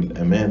يشعر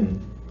بالامان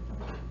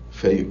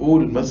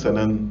فيقول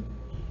مثلا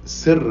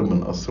سر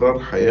من اسرار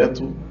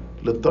حياته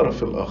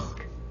للطرف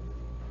الاخر،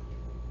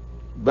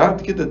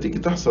 بعد كده تيجي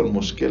تحصل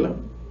مشكلة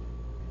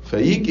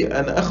فيجي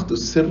انا اخد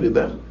السر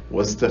ده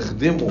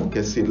واستخدمه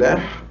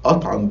كسلاح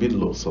اطعن بيه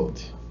اللي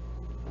قصادي.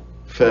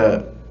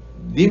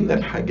 فدي من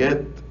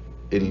الحاجات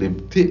اللي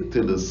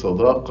بتقتل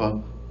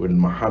الصداقة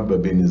والمحبة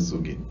بين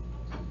الزوجين.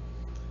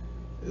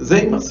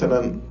 زي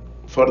مثلا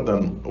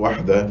فرضا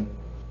واحدة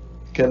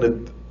كانت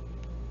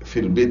في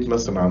البيت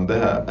مثلا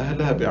عندها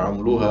أهلها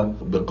بيعاملوها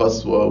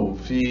بقسوة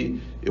وفي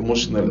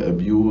emotional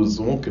abuse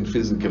وممكن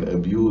physical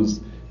abuse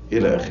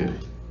إلى آخره،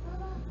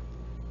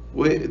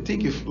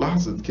 وتيجي في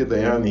لحظة كده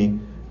يعني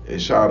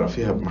شعر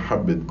فيها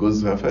بمحبة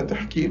جوزها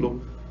فتحكي له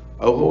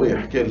أو هو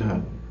يحكي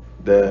لها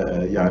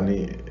ده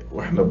يعني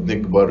واحنا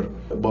بنكبر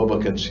بابا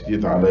كان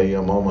شديد عليا،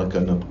 ماما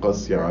كانت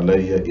قاسية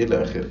عليا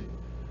إلى آخره.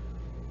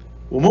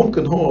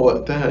 وممكن هو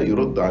وقتها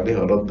يرد عليها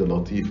رد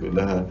لطيف يقول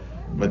لها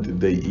ما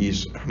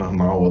تتضايقيش احنا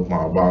هنعوض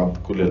مع بعض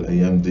كل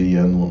الأيام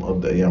دي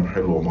ونقضي أيام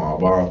حلوة مع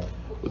بعض،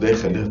 وده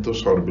يخليها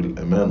تشعر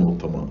بالأمان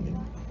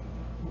والطمأنينة.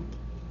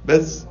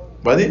 بس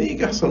بعدين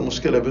يجي يحصل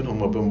مشكلة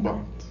بينهم وبين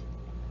بعض،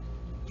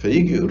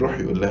 فيجي يروح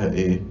يقول لها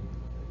ايه،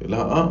 يقول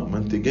لها ما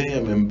انت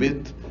جاية من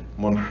بيت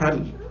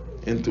منحل،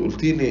 انت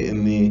قلتي لي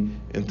ان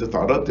انت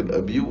تعرضت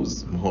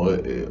الابيوز، ما هو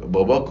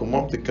باباك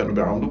ومامتك كانوا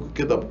بيعاملوك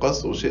كده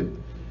بقسوة وشد.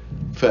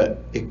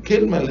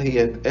 فالكلمة اللي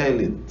هي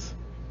اتقالت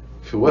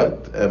في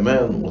وقت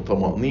امان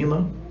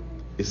وطمأنينة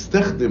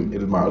استخدم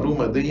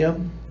المعلومة دي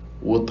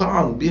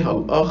وطعن بيها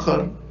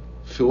الاخر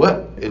في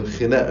وقت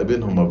الخناقة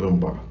بينهم وبين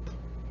بعض.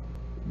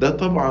 ده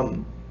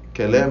طبعا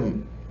كلام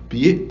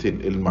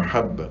بيقتل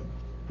المحبة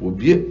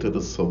وبيقتل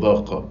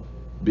الصداقة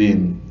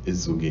بين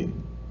الزوجين.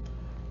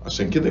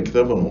 عشان كده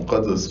الكتاب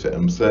المقدس في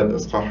أمثال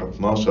إصحاح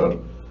 12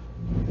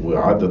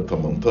 وعدد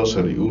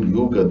 18 يقول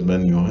يوجد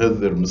من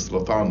يهذر مثل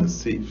طعن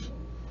السيف.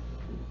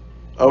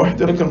 أو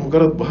واحد يقول لك أنا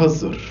مجرد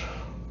بهزر،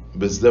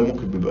 بس ده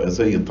ممكن بيبقى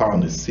زي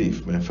طعن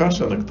السيف. ما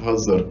ينفعش أنك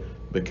تهزر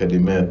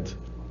بكلمات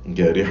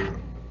جارحة.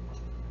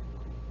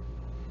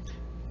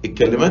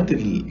 الكلمات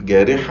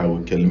الجارحة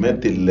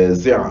والكلمات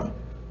اللاذعة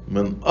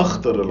من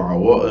أخطر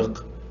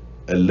العوائق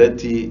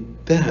التي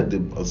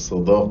تهدم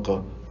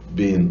الصداقة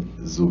بين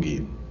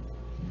الزوجين.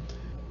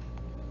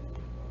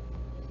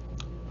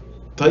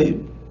 طيب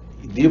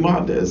دي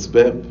بعض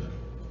أسباب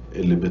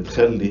اللي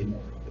بتخلي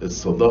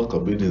الصداقة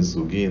بين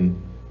الزوجين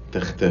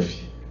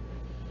تختفي.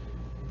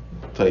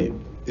 طيب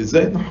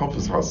إزاي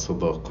نحافظ على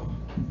الصداقة،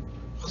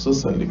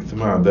 خصوصا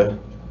الاجتماع ده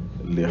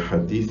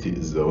لحديثي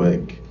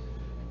الزواج؟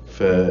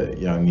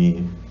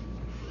 فيعني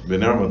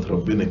بنعمة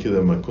ربنا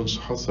كده ما يكونش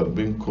حصل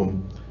بينكم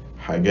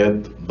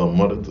حاجات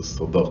دمرت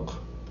الصداقة،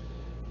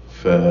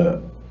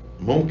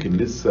 فممكن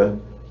لسه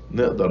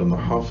نقدر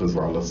نحافظ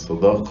على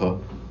الصداقة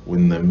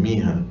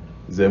وننميها.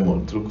 زي ما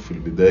قلت لكم في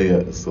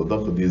البداية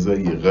الصداقة دي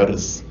زي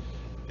غرس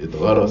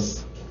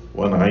اتغرس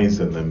وانا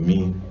عايز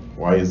انميه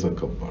وعايز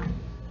اكبره.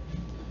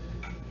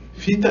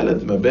 في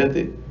 3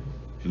 مبادئ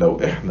لو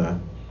احنا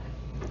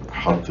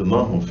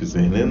حطيناهم في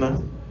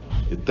ذهننا،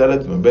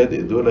 ال3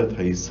 مبادئ دولت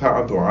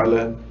هيساعدوا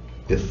على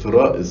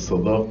إثراء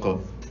الصداقة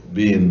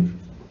بين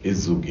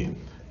الزوجين.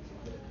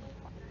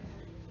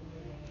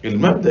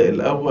 المبدأ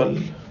الأول،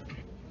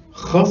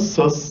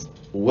 خصص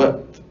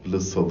وقت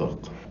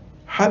للصداقة.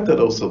 حتى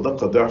لو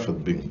صداقة ضعفت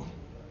بينكم،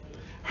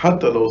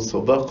 حتى لو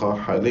الصداقة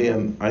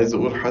حاليا، عايز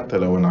أقول حتى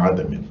لو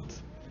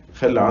انعدمت،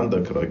 خلي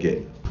عندك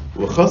رجاء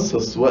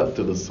وخصص وقت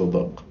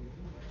للصداقة.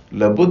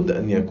 لابد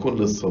أن يكون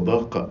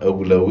للصداقة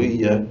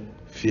أولوية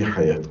في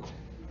حياتكم.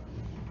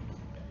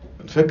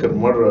 فاكر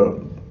مرة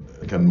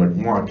كان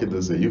مجموعة كده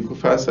زيكم،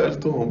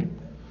 فسألتهم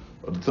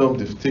قلت لهم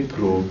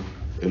تفتكروا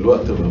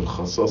الوقت اللي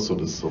خصصه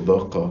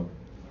للصداقة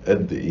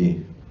قد إيه؟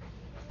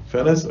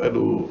 فناس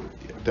قالوا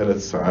 3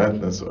 ساعات،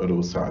 ناس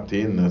قالوا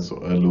ساعتين، ناس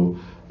قالوا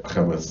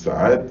 5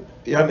 ساعات،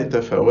 يعني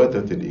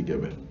تفاوتت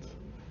الإجابات.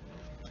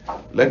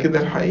 لكن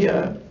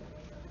الحقيقة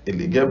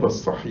الإجابة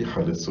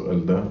الصحيحة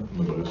للسؤال ده،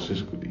 من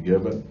غششكم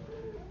الإجابة،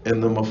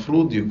 إن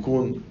المفروض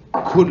يكون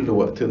كل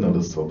وقتنا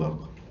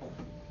للصداقة.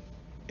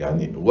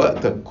 يعني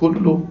وقتك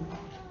كله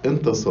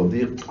أنت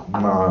صديق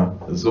مع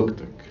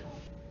زوجتك.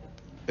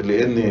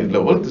 لأن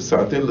لو قلت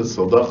ساعتين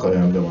للصداقة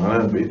يعني ده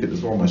معناه بقية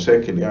الأسبوع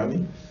مشاكل،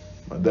 يعني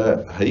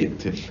ده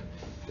هيقتل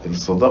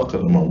الصداقة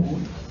اللي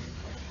موجودة.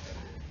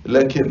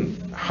 لكن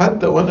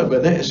حتى وأنا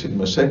بناقش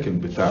المشاكل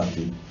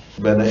بتاعتي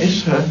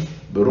بناقشها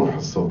بروح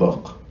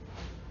الصداقة.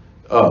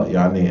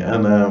 يعني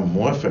أنا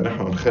موافق إن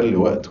احنا نخلي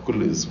وقت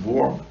كل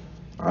أسبوع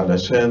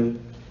علشان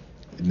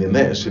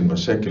نناقش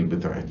المشاكل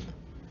بتاعتنا،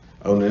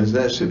 أو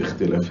نناقش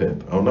الاختلافات،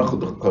 أو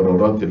ناخد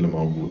القرارات اللي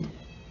موجودة.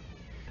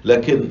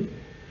 لكن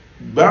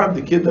بعد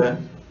كده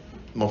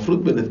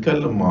المفروض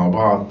بنتكلم مع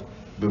بعض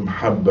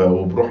بمحبة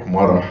وبروح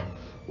مرح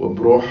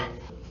وبروح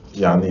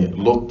يعني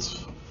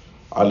لطف،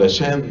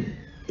 علشان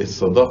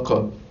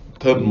الصداقة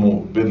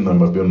تنمو بيننا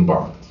ما بين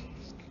بعض.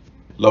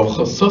 لو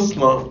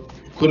خصصنا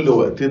كل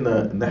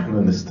وقتنا ان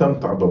احنا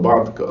نستمتع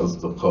ببعض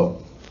كأصدقاء،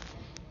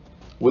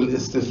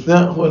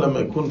 والاستثناء هو لما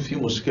يكون في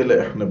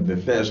مشكلة احنا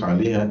بنتناقش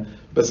عليها،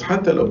 بس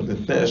حتى لو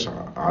بنتناقش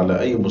على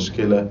اي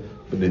مشكلة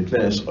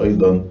بنتناقش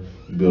ايضا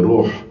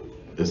بروح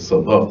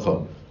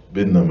الصداقة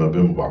بيننا ما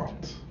بين بعض،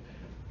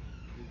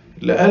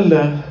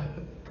 لئلا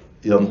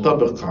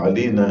ينطبق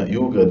علينا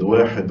يوجد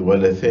واحد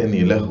ولا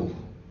ثاني له،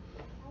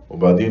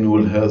 وبعدين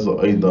يقول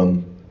هذا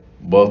أيضا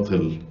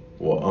باطل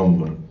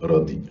وأمر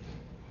رديء.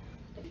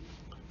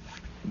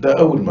 ده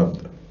أول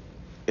مبدأ.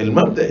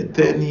 المبدأ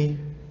الثاني،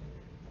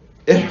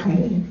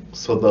 احموا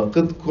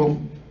صداقتكم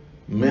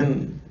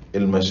من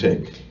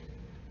المشاكل.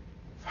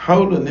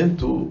 حاولوا ان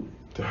انتوا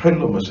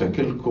تحلوا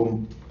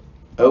مشاكلكم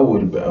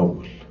أول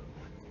بأول.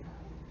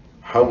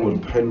 حاولوا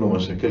تحلوا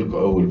مشاكلكم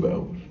أول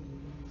بأول.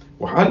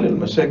 وحل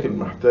المشاكل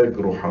محتاج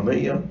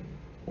روحانية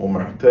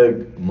ومحتاج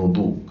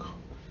نضوج،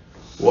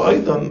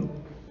 وأيضا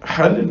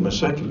حل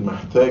المشاكل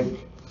محتاج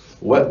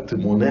وقت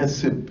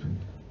مناسب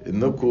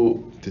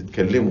انكم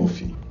تتكلموا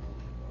فيه.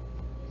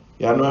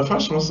 يعني ما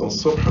ينفعش مثلا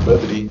الصبح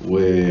بدري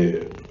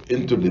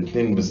وانتوا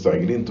الاتنين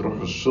مستعجلين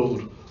تروحوا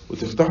الشغل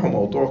وتفتحوا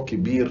موضوع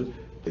كبير.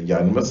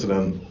 يعني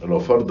مثلا لو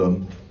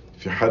فرضا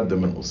في حد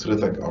من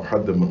اسرتك او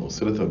حد من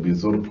اسرتك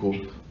بيزوركوا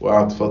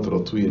وقعد فترة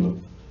طويلة،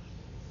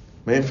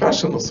 ما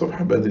ينفعش ان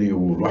الصبح بدري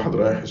والواحد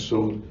رايح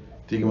الشغل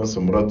تيجي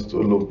مثلا مراته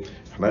تقول له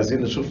احنا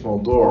عايزين نشوف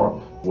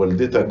موضوع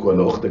والدتك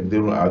ولا اختك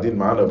دول قاعدين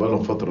معانا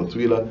بقالهم فترة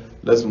طويلة،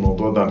 لازم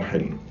الموضوع ده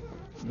نحله.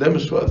 ده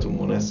مش وقت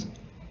مناسب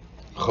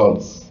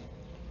خالص.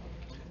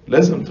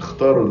 لازم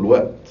تختاروا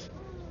الوقت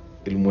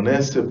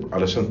المناسب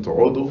علشان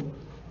تقعدوا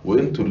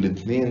وانتوا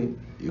الاتنين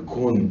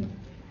يكون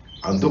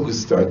عندكم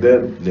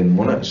استعداد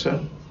للمناقشة،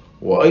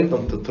 وايضا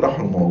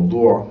تطرحوا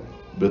الموضوع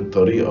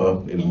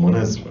بالطريقة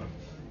المناسبة.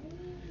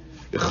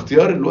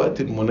 اختيار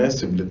الوقت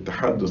المناسب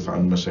للتحدث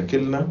عن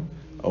مشاكلنا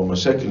او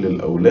مشاكل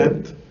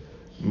الاولاد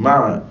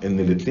مع ان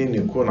الاتنين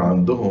يكون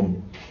عندهم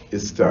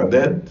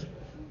استعداد،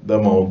 ده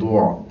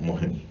موضوع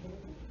مهم.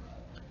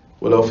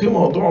 ولو في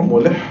موضوع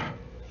ملح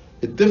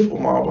اتفقوا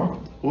مع بعض،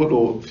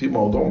 قولوا في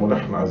موضوع ملح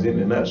احنا عايزين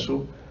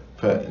نناقشه،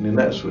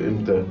 فنناقشه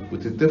امتى،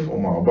 وتتفقوا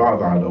مع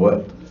بعض على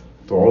وقت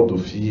تقعدوا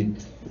فيه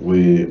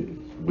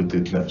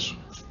وتتناقشوا.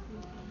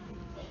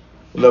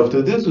 لو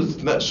ابتديتوا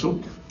تتناقشوا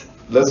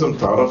لازم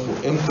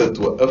تعرفوا امتى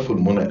توقفوا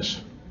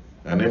المناقشة.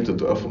 يعني امتى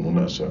توقفوا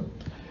المناقشة؟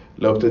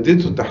 لو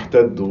ابتديتوا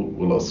تحتدوا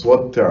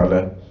والاصوات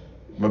تعلى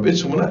ما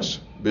بقتش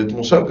مناقشة، بقت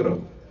مشاجرة،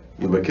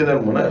 يبقى كده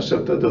المناقشة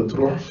ابتدت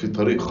تروح في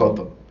طريق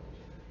خطأ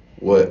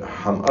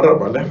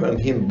وهنقرب على احنا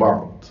نهين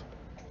بعض،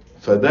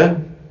 فده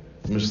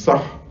مش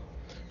صح.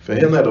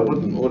 فهنا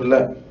لابد نقول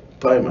لا،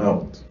 تايم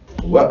اوت،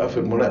 وقف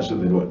المناقشة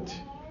دلوقتي،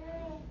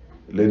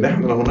 لان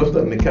احنا لو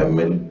هنفضل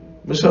نكمل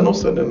مش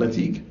هنوصل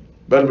للنتيجة،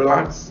 بل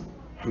بالعكس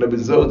احنا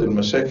بنزود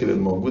المشاكل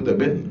الموجودة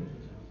بيننا،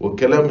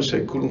 والكلام مش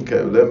هيكون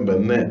كلام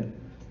بناء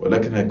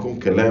ولكن هيكون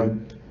كلام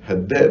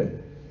هدام.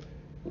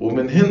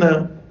 ومن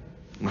هنا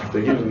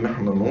محتاجين ان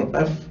احنا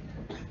نوقف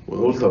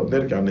ونقول طب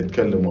نرجع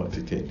نتكلم وقت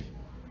تاني.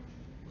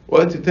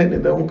 وقت تاني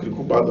ده ممكن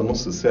يكون بعد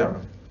نص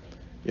ساعة.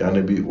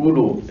 يعني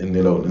بيقولوا ان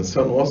لو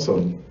الانسان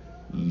وصل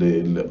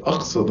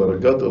لأقصى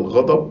درجات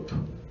الغضب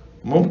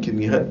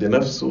ممكن يهدي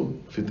نفسه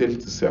في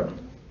تلت ساعة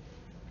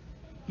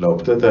لو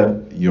ابتدى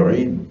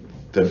يعيد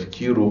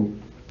تفكيره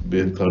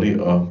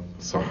بطريقة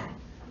صح.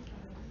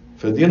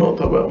 فدي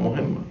نقطة بقى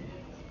مهمة،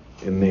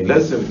 ان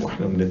لازم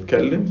واحنا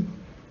بنتكلم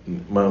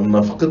ما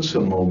نفقدش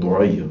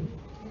الموضوعية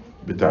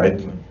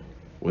بتاعتنا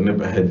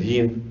ونبقى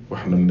هاديين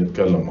واحنا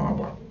بنتكلم مع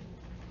بعض.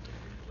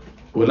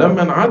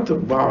 ولما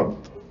نعاتب بعض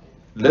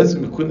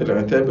لازم يكون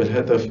العتاب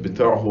الهدف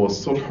بتاعه هو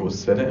الصلح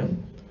والسلام،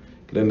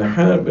 لأن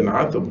احيانا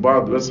بنعاتب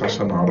بعض بس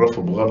عشان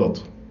نعرفه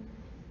بغلطه،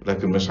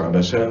 لكن مش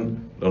علشان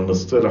لو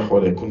نصطلح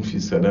ولا يكون في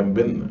سلام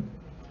بينا.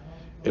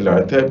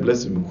 العتاب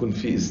لازم يكون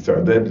فيه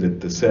استعداد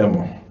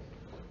للتسامح،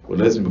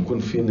 ولازم يكون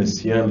فيه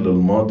نسيان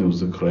للماضي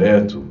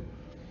وذكرياته،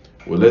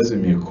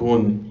 ولازم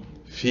يكون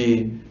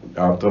في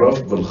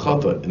اعتراف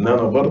بالخطأ ان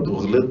انا برضو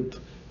غلطت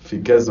في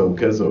كذا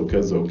وكذا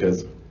وكذا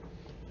وكذا.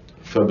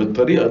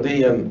 فبالطريقة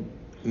دي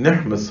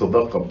نحمي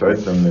الصداقة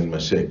بتاعتنا من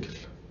المشاكل.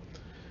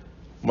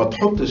 ما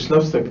تحطش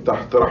نفسك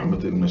تحت رحمة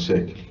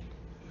المشاكل،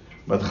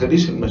 ما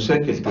تخليش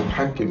المشاكل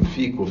تتحكم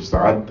فيك وفي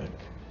سعادتك،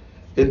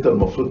 انت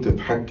المفروض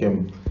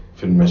تتحكم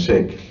في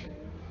المشاكل.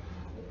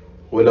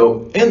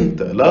 ولو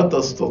انت لا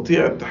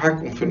تستطيع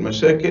التحكم في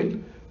المشاكل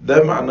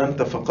ده معناه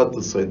انت فقدت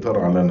السيطرة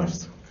على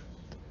نفسك.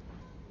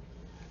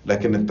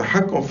 لكن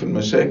التحكم في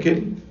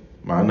المشاكل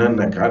معناه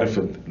انك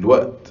عارف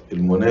الوقت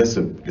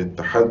المناسب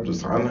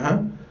للتحدث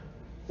عنها،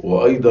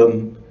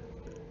 وايضا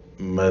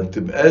ما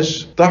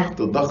تبقاش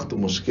تحت ضغط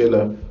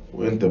مشكلة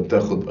وانت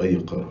بتاخد اي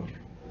قرار.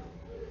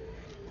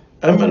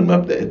 اما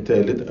المبدأ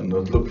الثالث ان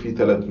نطلق فيه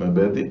 3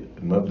 مبادئ.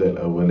 المبدأ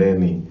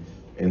الاولاني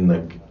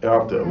انك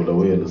اعطي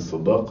اولوية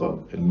للصداقة.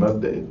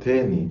 المبدأ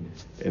الثاني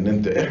ان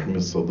انت احمي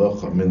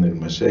الصداقة من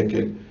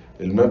المشاكل.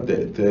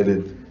 المبدأ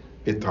الثالث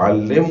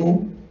اتعلموا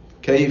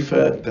كيف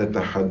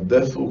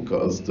تتحدثوا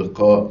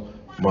كأصدقاء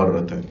مرة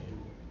تانية.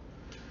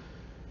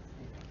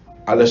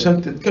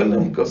 علشان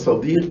تتكلم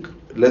كصديق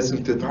لازم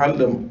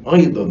تتعلم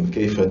أيضا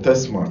كيف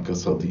تسمع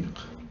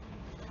كصديق،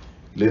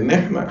 لأن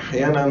احنا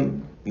أحيانا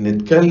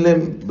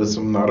نتكلم بس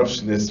ما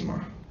نعرفش نسمع،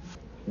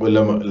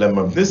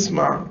 ولما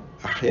بنسمع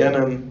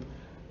أحيانا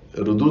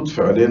ردود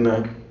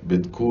فعلنا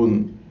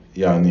بتكون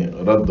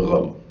رد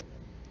غلط.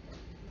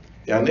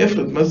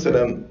 افرض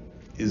مثلا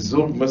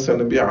الزوج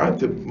مثلا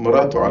بيعاتب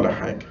مراته على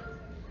حاجة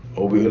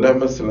وبيقولها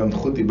مثلا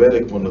خدي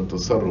بالك من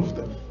التصرف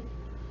ده،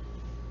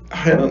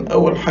 احيانا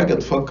اول حاجة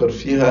تفكر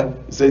فيها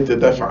ازاي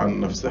تدافع عن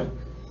نفسها،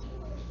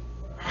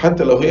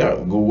 حتى لو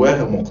هي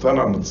جواها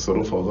مقتنعة ان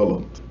تصرفها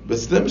غلط،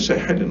 بس ده مش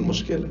هيحل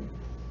المشكلة.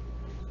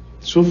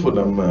 شوفوا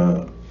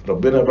لما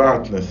ربنا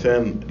بعت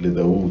ناثان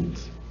لداود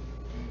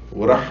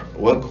وراح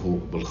واجهه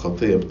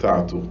بالخطية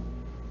بتاعته،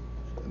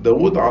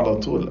 داود على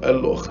طول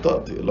قال له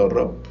اخطأت الى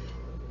الرب.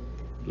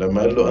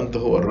 لما قال له انت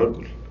هو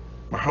الرجل،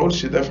 ما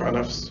حاولش يدافع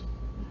نفسه.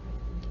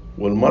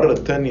 والمرة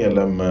التانية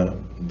لما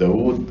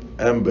داود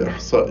قام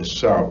بإحصاء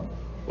الشعب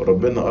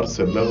وربنا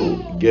أرسل له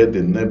جاد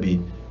النبي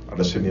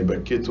علشان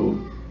يبكته،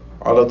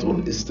 على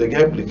طول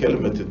استجاب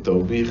لكلمة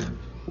التوبيخ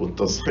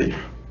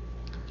والتصحيح.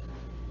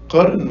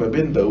 قارن ما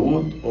بين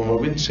داود وما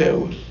بين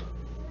شاول.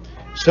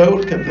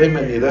 شاول كان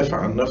دايما يدافع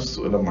عن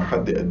نفسه لما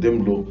حد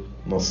يقدم له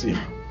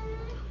نصيحة.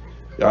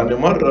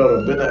 مرة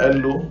ربنا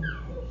قال له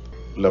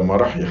لما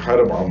راح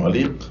يحارب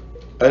عماليق،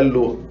 قال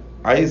له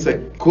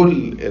عايزك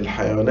كل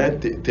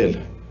الحيوانات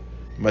تقتلها،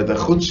 ما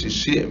تاخدش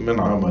شيء من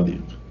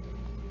عماليق.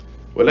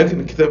 ولكن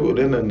الكتاب يقول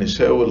لنا ان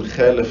شاول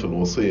خالف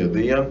الوصية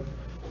دي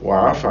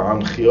وعفى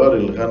عن خيار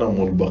الغنم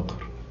والبقر،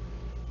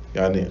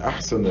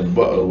 احسن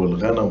البقر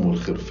والغنم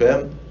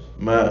والخرفان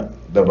ما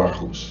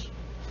ذبحوش.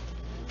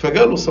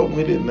 فجاله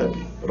صمويل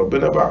النبي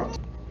ربنا بعته،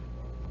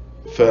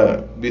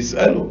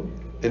 فبيسأله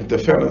انت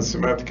فعلا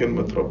سمعت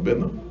كلمة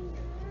ربنا؟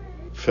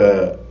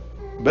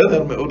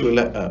 فبدل ما يقول له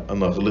لا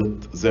انا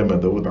غلطت زي ما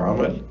داود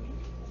عمل،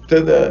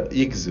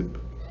 ابتدى يكذب.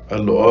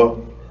 قال له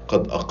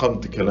قد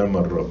أقمت كلام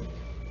الرب.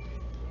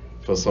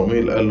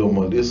 فصمويل قال له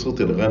امال ايه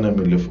صوت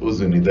الغنم اللي في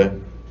اذني ده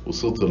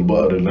وصوت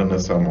البقر اللي انا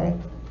سامعه؟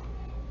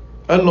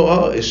 قال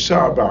له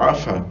الشعب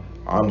عفى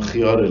عن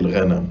خيار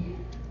الغنم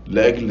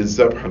لاجل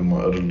الذبح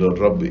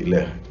للرب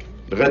الهك.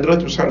 لغايه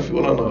دلوقتي مش عارف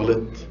يقول انا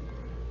غلطت.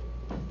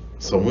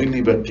 صمويل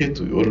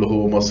يبكته يقول له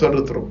هو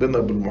مسرة ربنا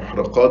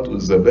بالمحرقات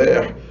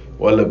والذبائح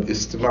ولا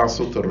باستماع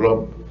صوت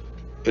الرب؟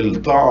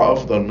 الطاعة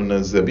افضل من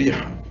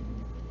الذبيحة.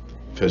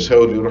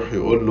 فشاول يروح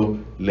يقول له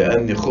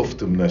لاني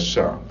خفت من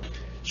الشعب.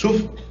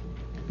 شوف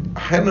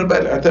احيانا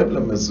بقى العتاب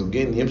لما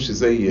الزوجين يمشي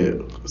زي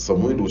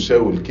صمويل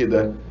وشاول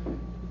كده،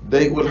 ده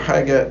يقول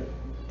حاجة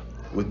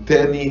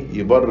والتاني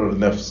يبرر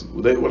نفسه،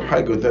 وده يقول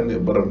حاجة والتاني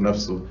يبرر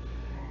نفسه،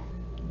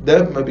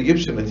 ده ما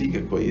بيجيبش نتيجة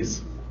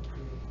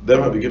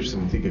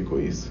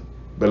كويسة.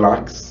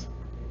 بالعكس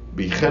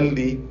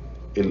بيخلي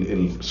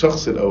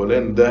الشخص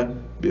الاولاني ده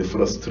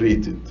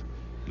بيفرستريتد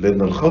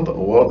لان الخطأ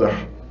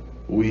واضح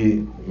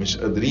ومش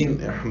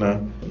قادرين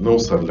احنا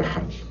نوصل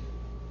لحل.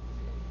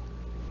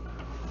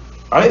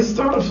 عايز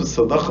تعرف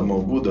الصداقة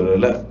موجودة ولا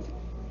لا؟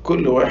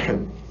 كل واحد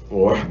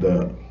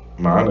وواحدة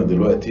معانا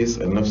دلوقتي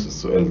يسأل نفس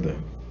السؤال ده.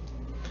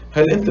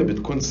 هل انت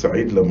بتكون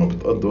سعيد لما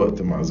بتقضي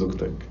وقت مع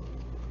زوجتك؟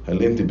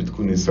 هل انت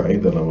بتكوني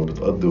سعيدة لما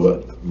بتقضي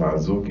وقت مع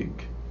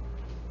زوجك؟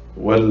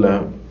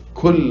 ولا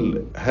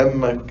كل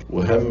همك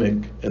وهمك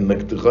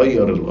انك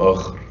تغير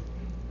الاخر؟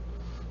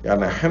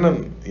 احيانا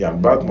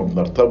بعد ما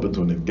بنرتبط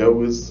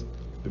ونتجوز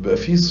بيبقى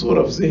في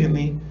صورة في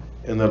ذهني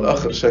ان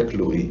الاخر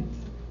شكله ايه،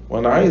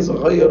 وانا عايز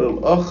اغير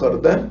الاخر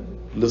ده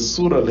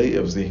للصورة اللي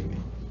هي في ذهني.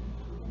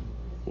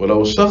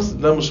 ولو الشخص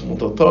ده مش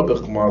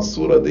متطابق مع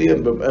الصورة دي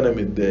ببقى أنا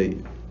متضايق.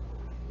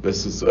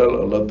 بس السؤال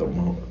الله،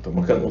 طب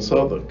ما كان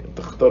قصادك، انت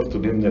اخترته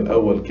ليه من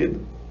الأول كده؟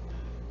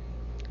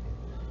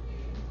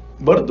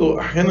 برضو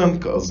أحيانا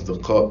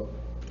كأصدقاء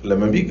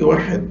لما بيجي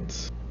واحد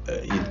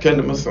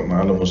يتكلم مثلا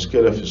على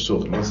مشكلة في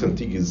الشغل، مثلا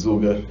تيجي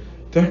الزوجة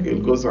تحكي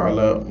لجوزها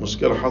على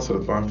مشكلة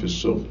حصلت معاها في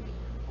الشغل،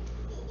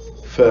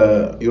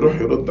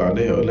 فيروح يرد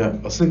عليها يقول لها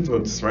أصل أنت ما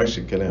بتسمعيش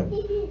الكلام،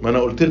 ما أنا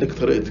قلت لك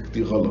طريقتك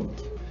دي غلط.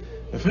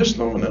 ما فيهاش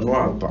نوع من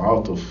أنواع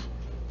التعاطف،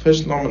 ما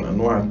فيهاش نوع من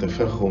أنواع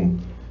التفهم،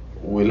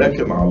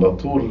 ولكن على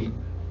طول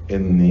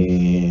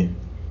إن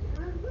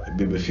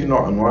بيبقى فيه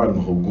نوع أنواع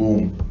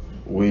الهجوم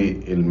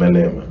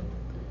والملامة.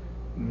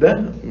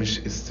 ده مش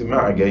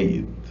استماع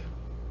جيد،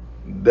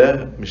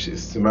 ده مش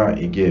استماع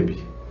إيجابي،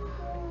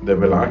 ده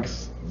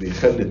بالعكس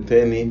بيخلي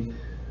التاني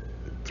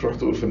تروح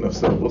تقول في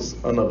نفسها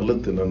بص أنا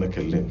غلطت إن أنا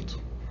كلمته،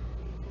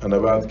 أنا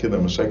بعد كده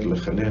مشاكل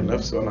أخليها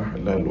لنفسي وأنا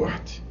أحلها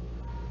لوحدي.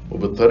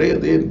 وبالطريقة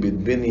دي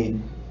بيتبني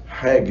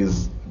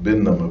حاجز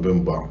بيننا ما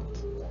بين بعض.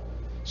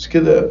 مش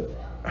كده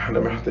احنا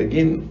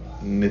محتاجين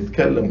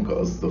نتكلم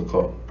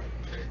كأصدقاء.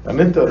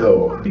 يعني انت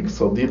لو ليك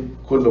صديق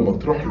كل ما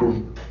تروح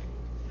له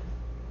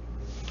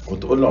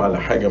وتقول له على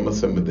حاجة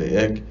مثلا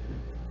مضايقاك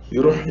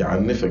يروح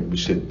يعنفك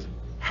بشدة،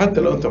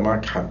 حتى لو انت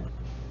معاك حق،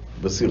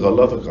 بس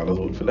يغلطك على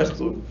طول، في الاخر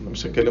تقول انا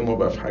مش هكلمه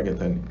بقى في حاجة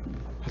تانية.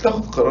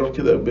 هتاخد قرار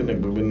كده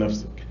بينك وبين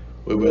نفسك،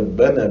 ويبقى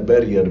اتبنى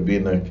بارير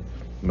بينك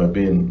ما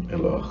بين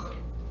الاخر.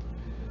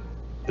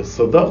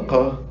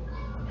 الصداقة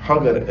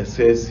حجر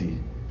اساسي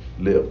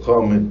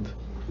لإقامة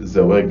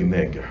زواج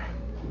ناجح.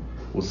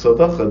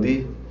 والصداقة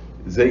دي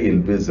زي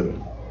البذرة،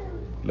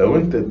 لو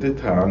انت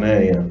اديتها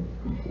عناية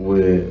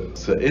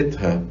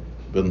وسقيتها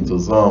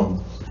بانتظام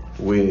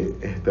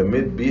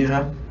واهتميت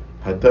بيها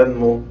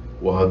هتنمو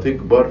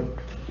وهتكبر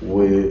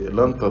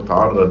ولن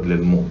تتعرض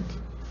للموت،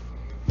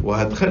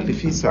 وهتخلي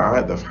فيه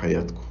سعادة في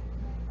حياتكم.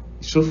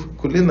 شوف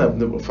كلنا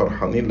بنبقى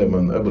فرحانين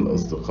لما نقابل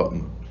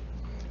أصدقائنا،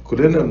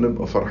 كلنا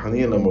بنبقى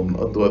فرحانين لما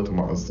بنقضي وقت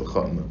مع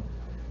أصدقائنا.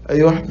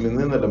 أي واحد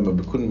مننا لما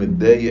بيكون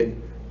متضايق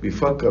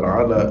بيفكر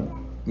على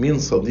مين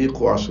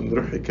صديقه عشان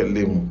يروح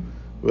يكلمه،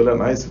 يقول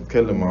أنا عايز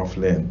أتكلم مع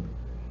فلان،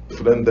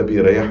 فلان ده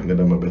بيريحني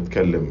لما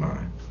بتكلم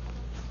معاه.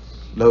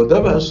 لو ده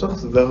بقى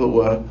الشخص ده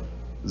هو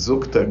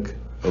زوجتك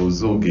أو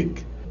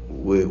زوجك،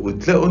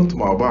 وتلاقوا انتوا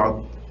مع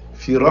بعض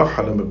في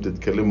راحة لما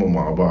بتتكلموا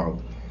مع بعض،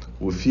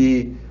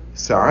 وفي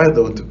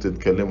سعادة وانتوا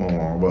بتتكلموا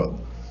مع بعض،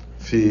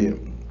 في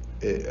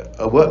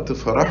وقت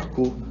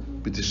فرحكم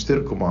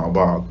بتشتركوا مع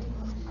بعض،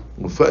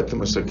 وفي وقت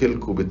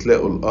مشاكلكم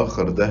بتلاقوا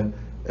الآخر ده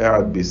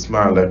قاعد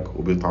بيسمع لك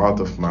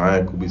وبيتعاطف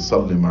معاك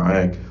وبيصلي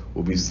معاك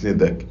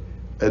وبيسندك.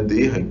 قد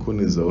ايه هيكون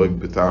الزواج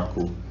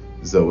بتاعكم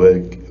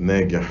زواج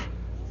ناجح،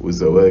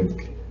 وزواج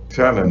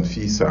فعلا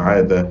فيه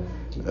سعادة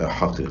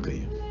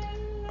حقيقية.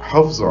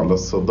 حافظوا على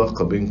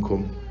الصداقة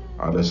بينكم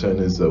علشان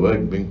الزواج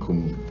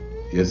بينكم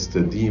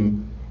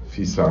يستديم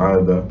في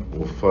سعادة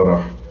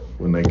وفرح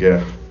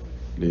ونجاح.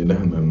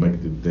 لإلهنا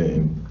المجد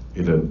الدائم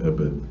إلى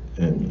الأبد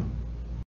آمين.